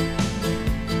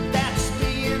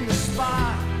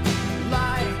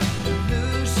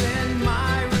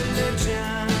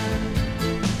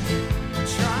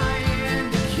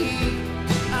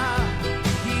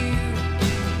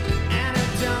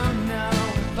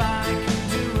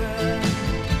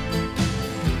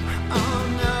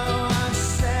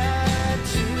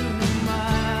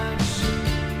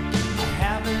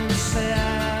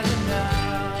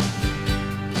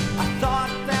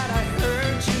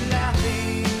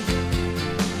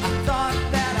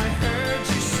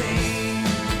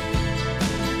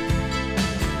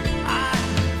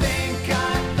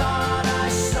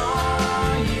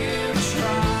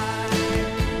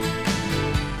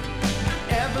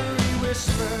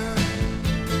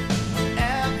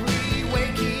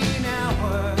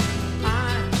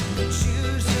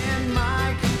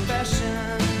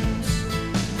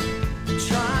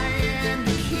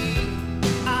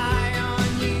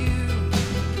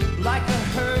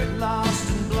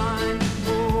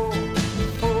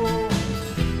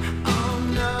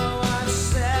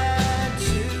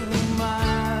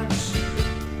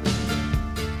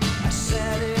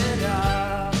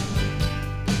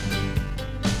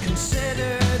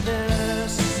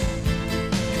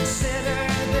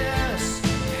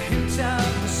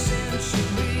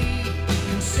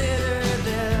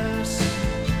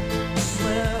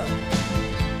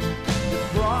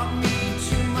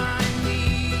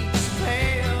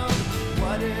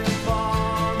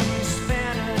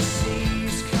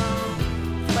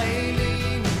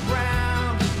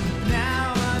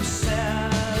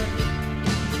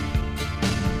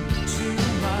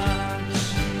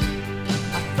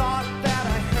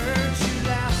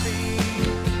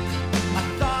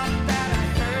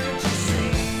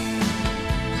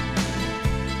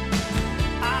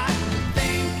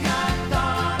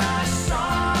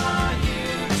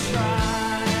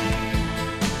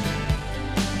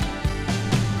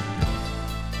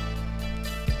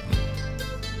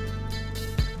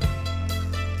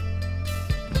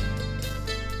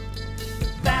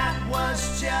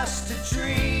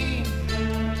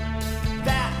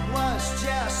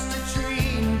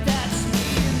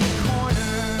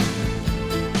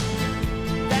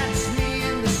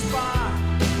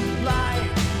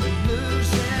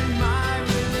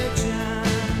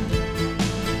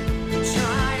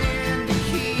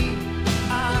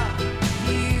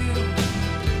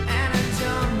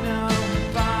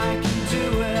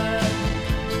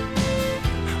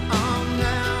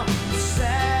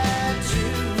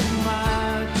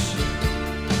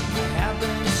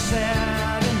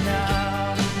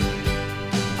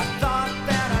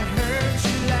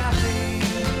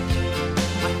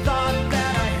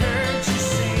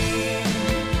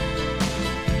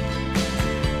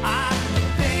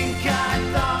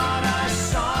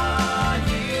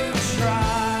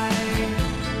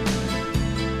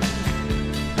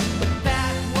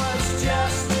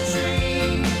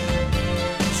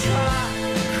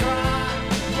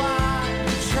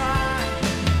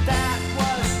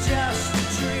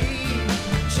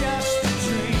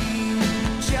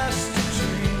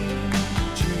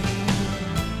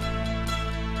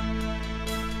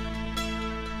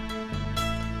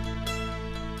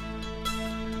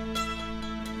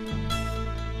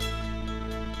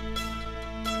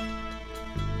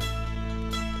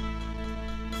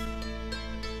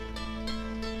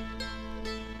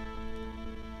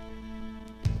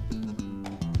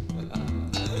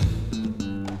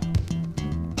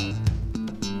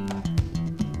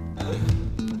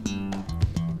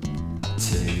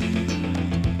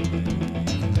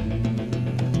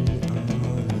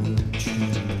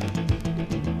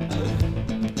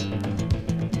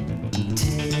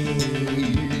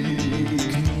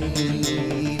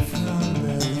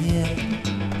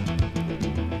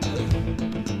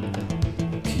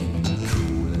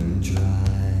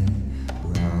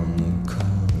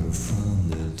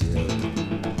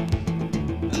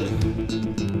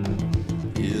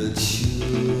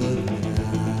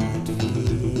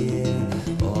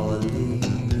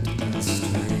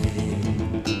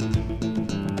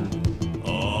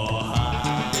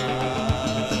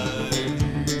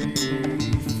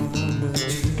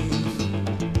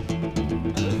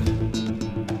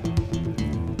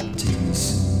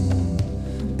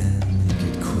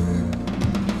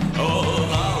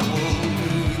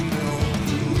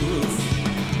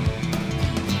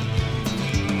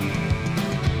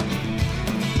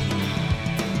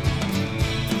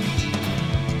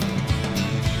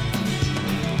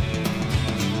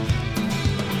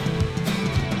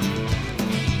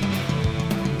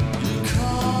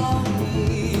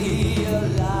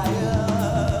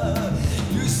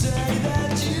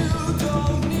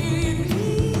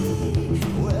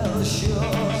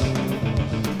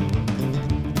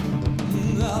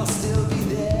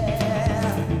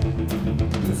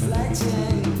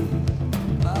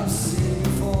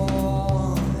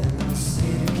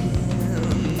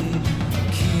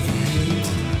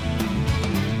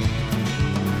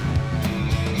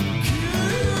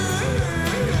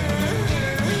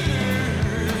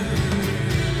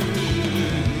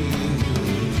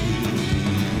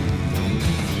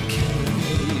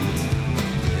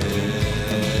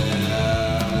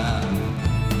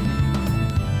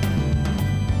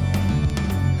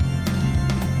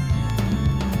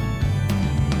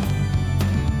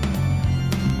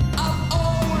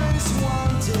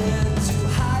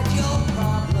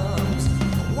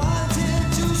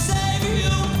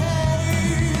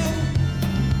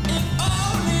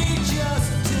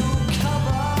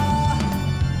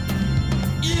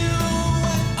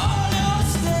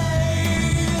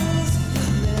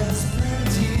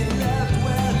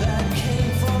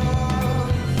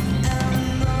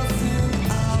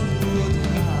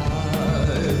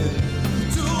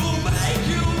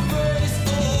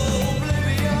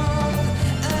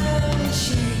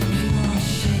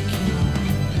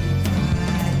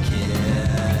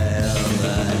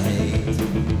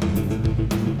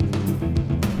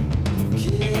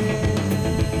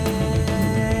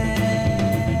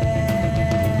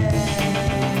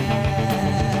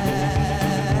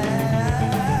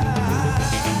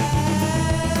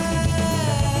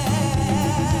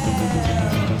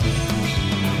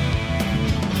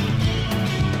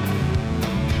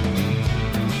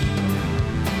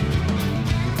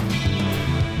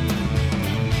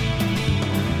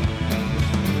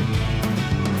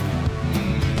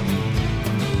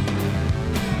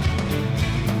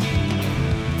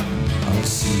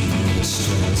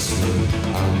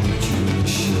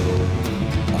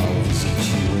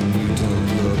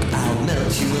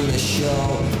 show.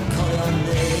 Call your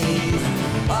name.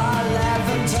 I laugh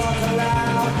and talk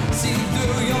aloud. See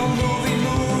through your movie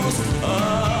moves.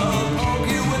 Poke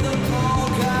you with a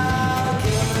poke out.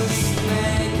 Give a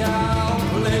snake out.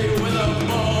 Play with a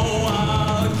bow.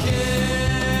 I'll kill.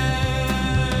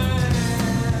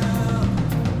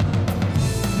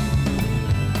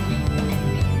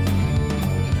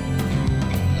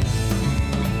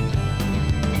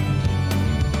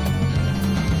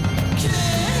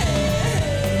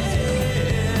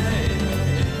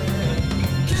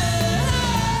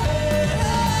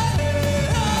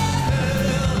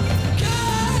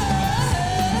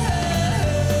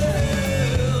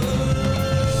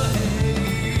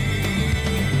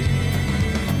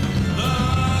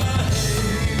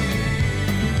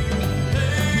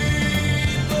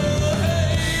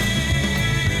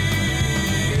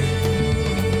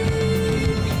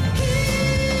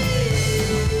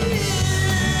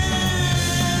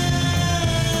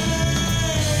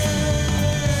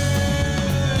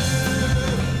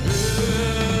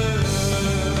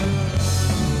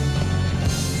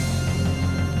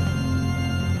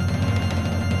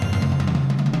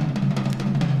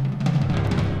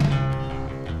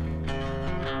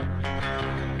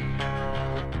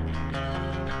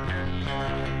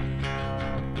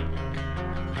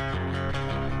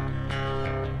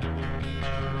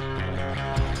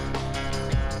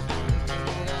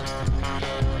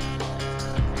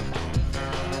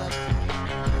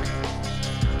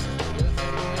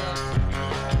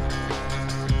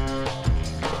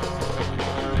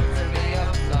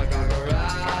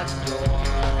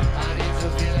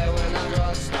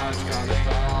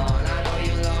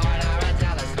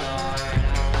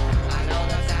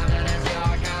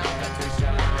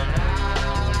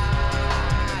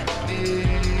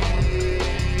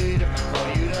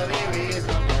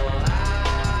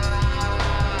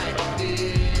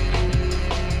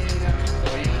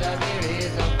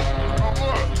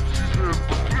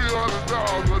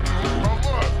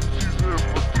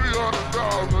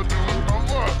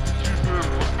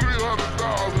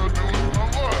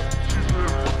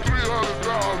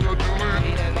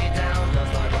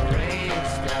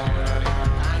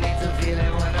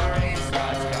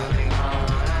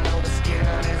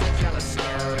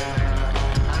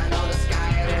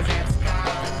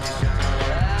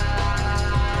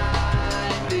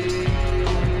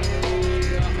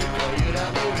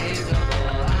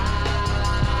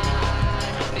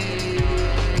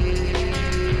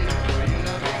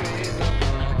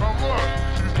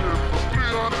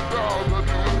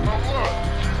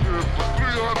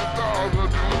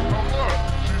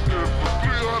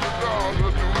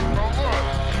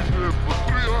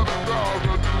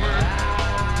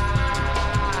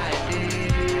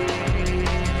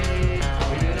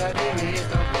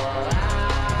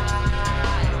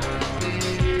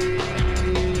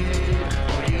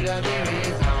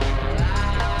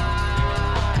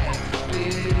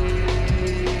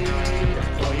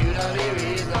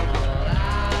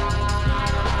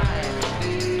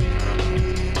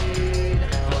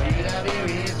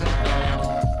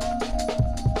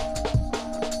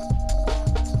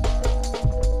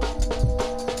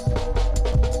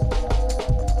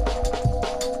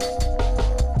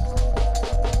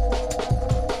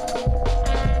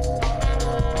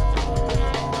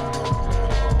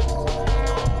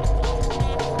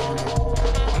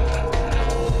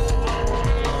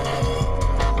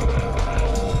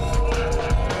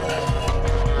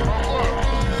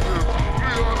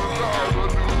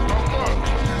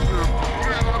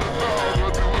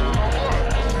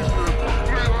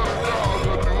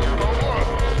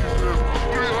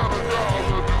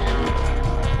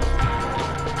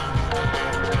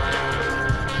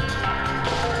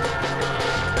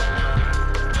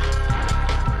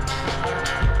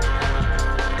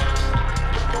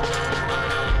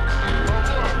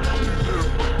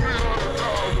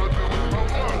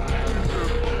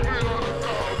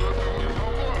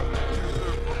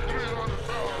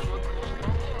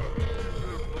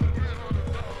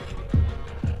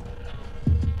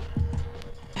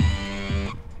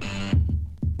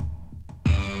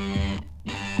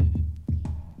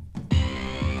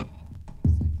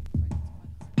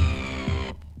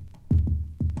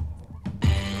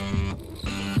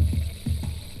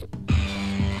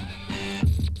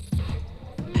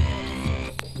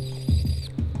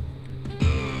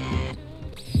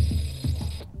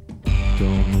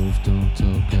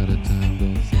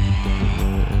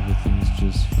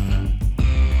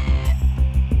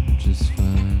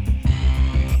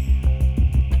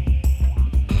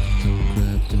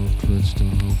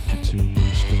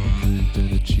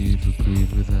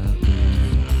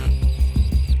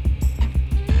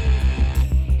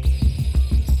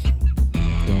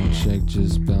 shake,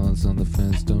 just balance on the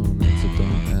fence. Don't answer,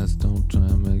 don't ask, don't try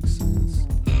and make sense.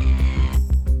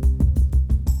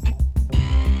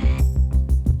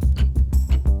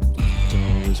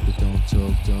 Don't whisper, don't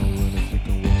talk, don't win if you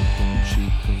can walk, don't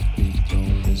cheat, compete,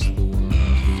 don't miss the one I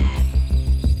do.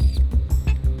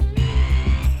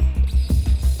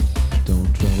 Don't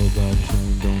travel by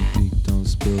train, don't peek, don't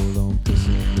spill, don't piss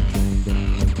in the drain, don't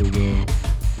let the will.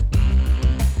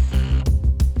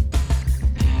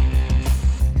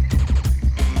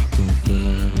 Don't feel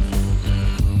like anything,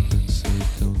 don't compensate,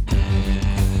 don't do it,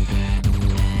 don't know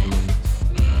where I'm late.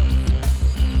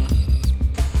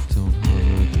 Don't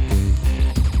holler at the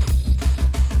gate.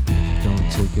 Don't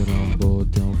take it on board,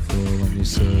 don't fall on your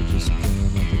sword, just play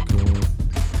another chord.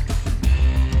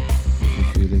 If you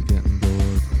feel it getting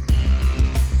bored.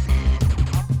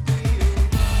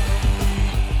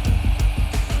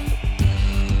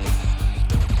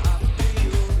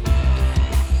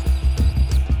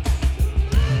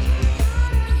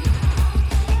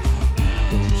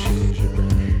 Don't change your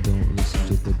brand, don't listen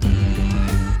to the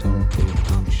band, don't take,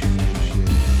 don't choose your shit.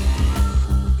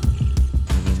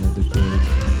 Have another break.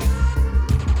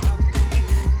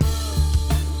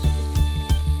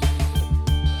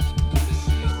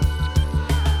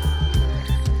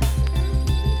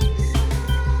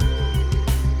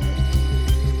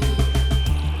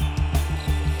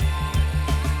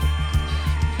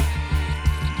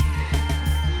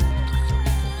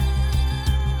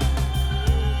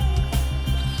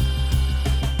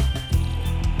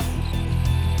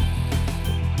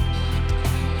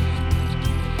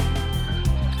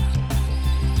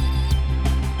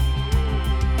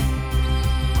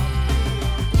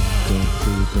 Don't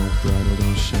plead, don't bridle,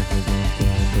 don't shackle, don't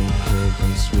guide, don't curve,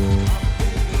 don't swerve.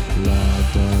 Lie,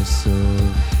 die,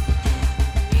 serve.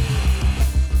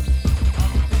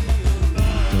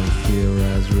 Don't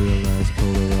theorize, realize,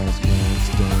 polarize, glance,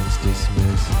 dance,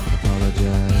 dismiss,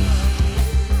 apologize.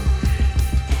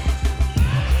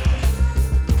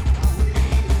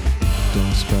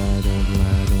 Don't spy, don't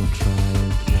lie, don't try,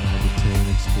 don't fly, detain,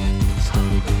 explain,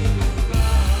 start again.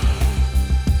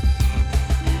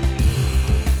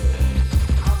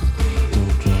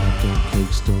 Don't drive, don't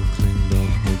coax, don't cling,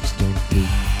 don't hoax, don't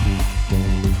leak,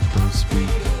 don't leak, don't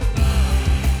speak.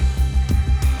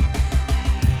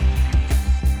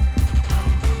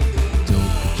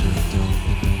 Don't project, don't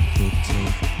connect,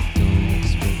 protect, don't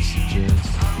expect,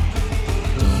 suggest.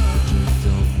 Don't project,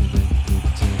 don't connect,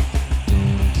 protect,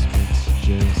 don't expect,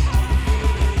 suggest.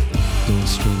 Don't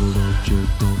struggle, don't jerk,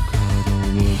 don't cry, don't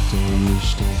work, don't wish,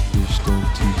 don't fish, don't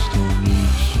teach, don't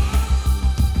reach.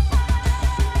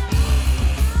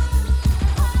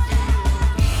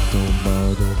 Don't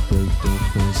borrow, don't break, don't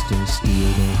fence, don't steal,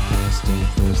 don't pass, don't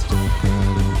press, don't cry,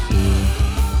 don't feel.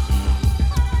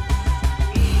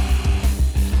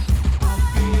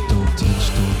 Don't touch,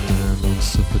 don't dine, don't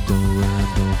suffer, don't rhyme,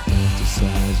 don't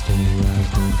fantasize, don't rise,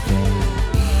 don't die.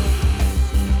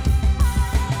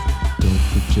 Don't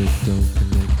project, don't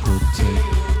connect, protect,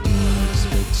 don't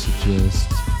expect, suggest.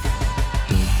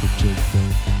 Don't project,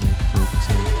 don't connect,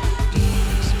 protect, don't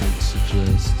expect,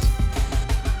 suggest.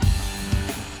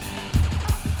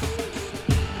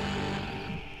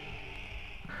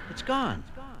 It's gone.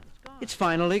 It's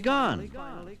finally gone.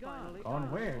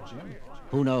 On where, Jim?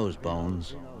 Who knows,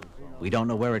 Bones? We don't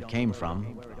know where it came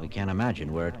from. We can't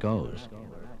imagine where it goes.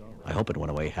 I hope it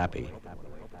went away happy.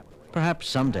 Perhaps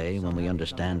someday, when we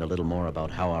understand a little more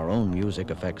about how our own music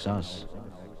affects us,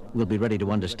 we'll be ready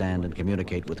to understand and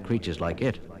communicate with creatures like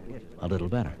it a little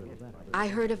better. I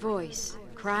heard a voice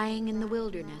crying in the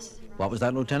wilderness. What was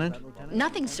that, Lieutenant?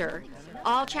 Nothing, sir.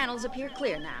 All channels appear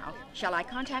clear now. Shall I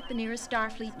contact the nearest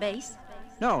Starfleet base?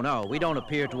 No, we don't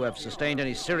appear to have sustained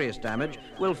any serious damage.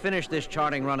 We'll finish this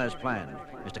charting run as planned.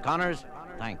 Mr. Connors,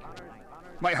 thank you.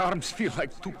 My arms feel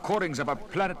like two corings of a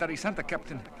planetary Santa,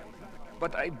 Captain.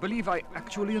 But I believe I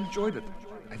actually enjoyed it.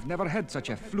 I've never had such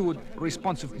a fluid,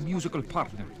 responsive musical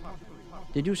partner.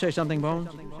 Did you say something,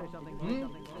 Bones?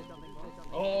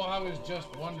 Oh, I was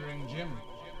just wondering, Jim.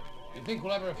 You think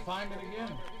we'll ever find it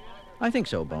again? I think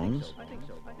so, Bones.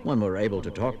 When we're able to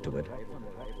talk to it.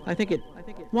 I think it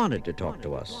wanted to talk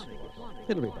to us.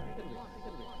 It'll be back.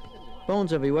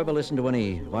 Bones, have you ever listened to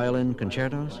any violin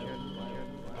concertos?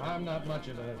 I'm not much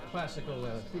of a classical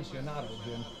aficionado,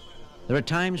 Jim. There are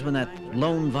times when that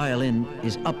lone violin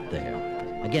is up there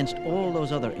against all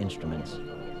those other instruments,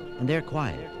 and they're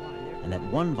quiet, and that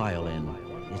one violin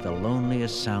is the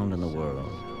loneliest sound in the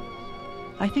world.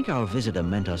 I think our visitor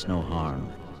meant us no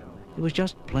harm. It was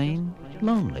just plain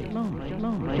lonely.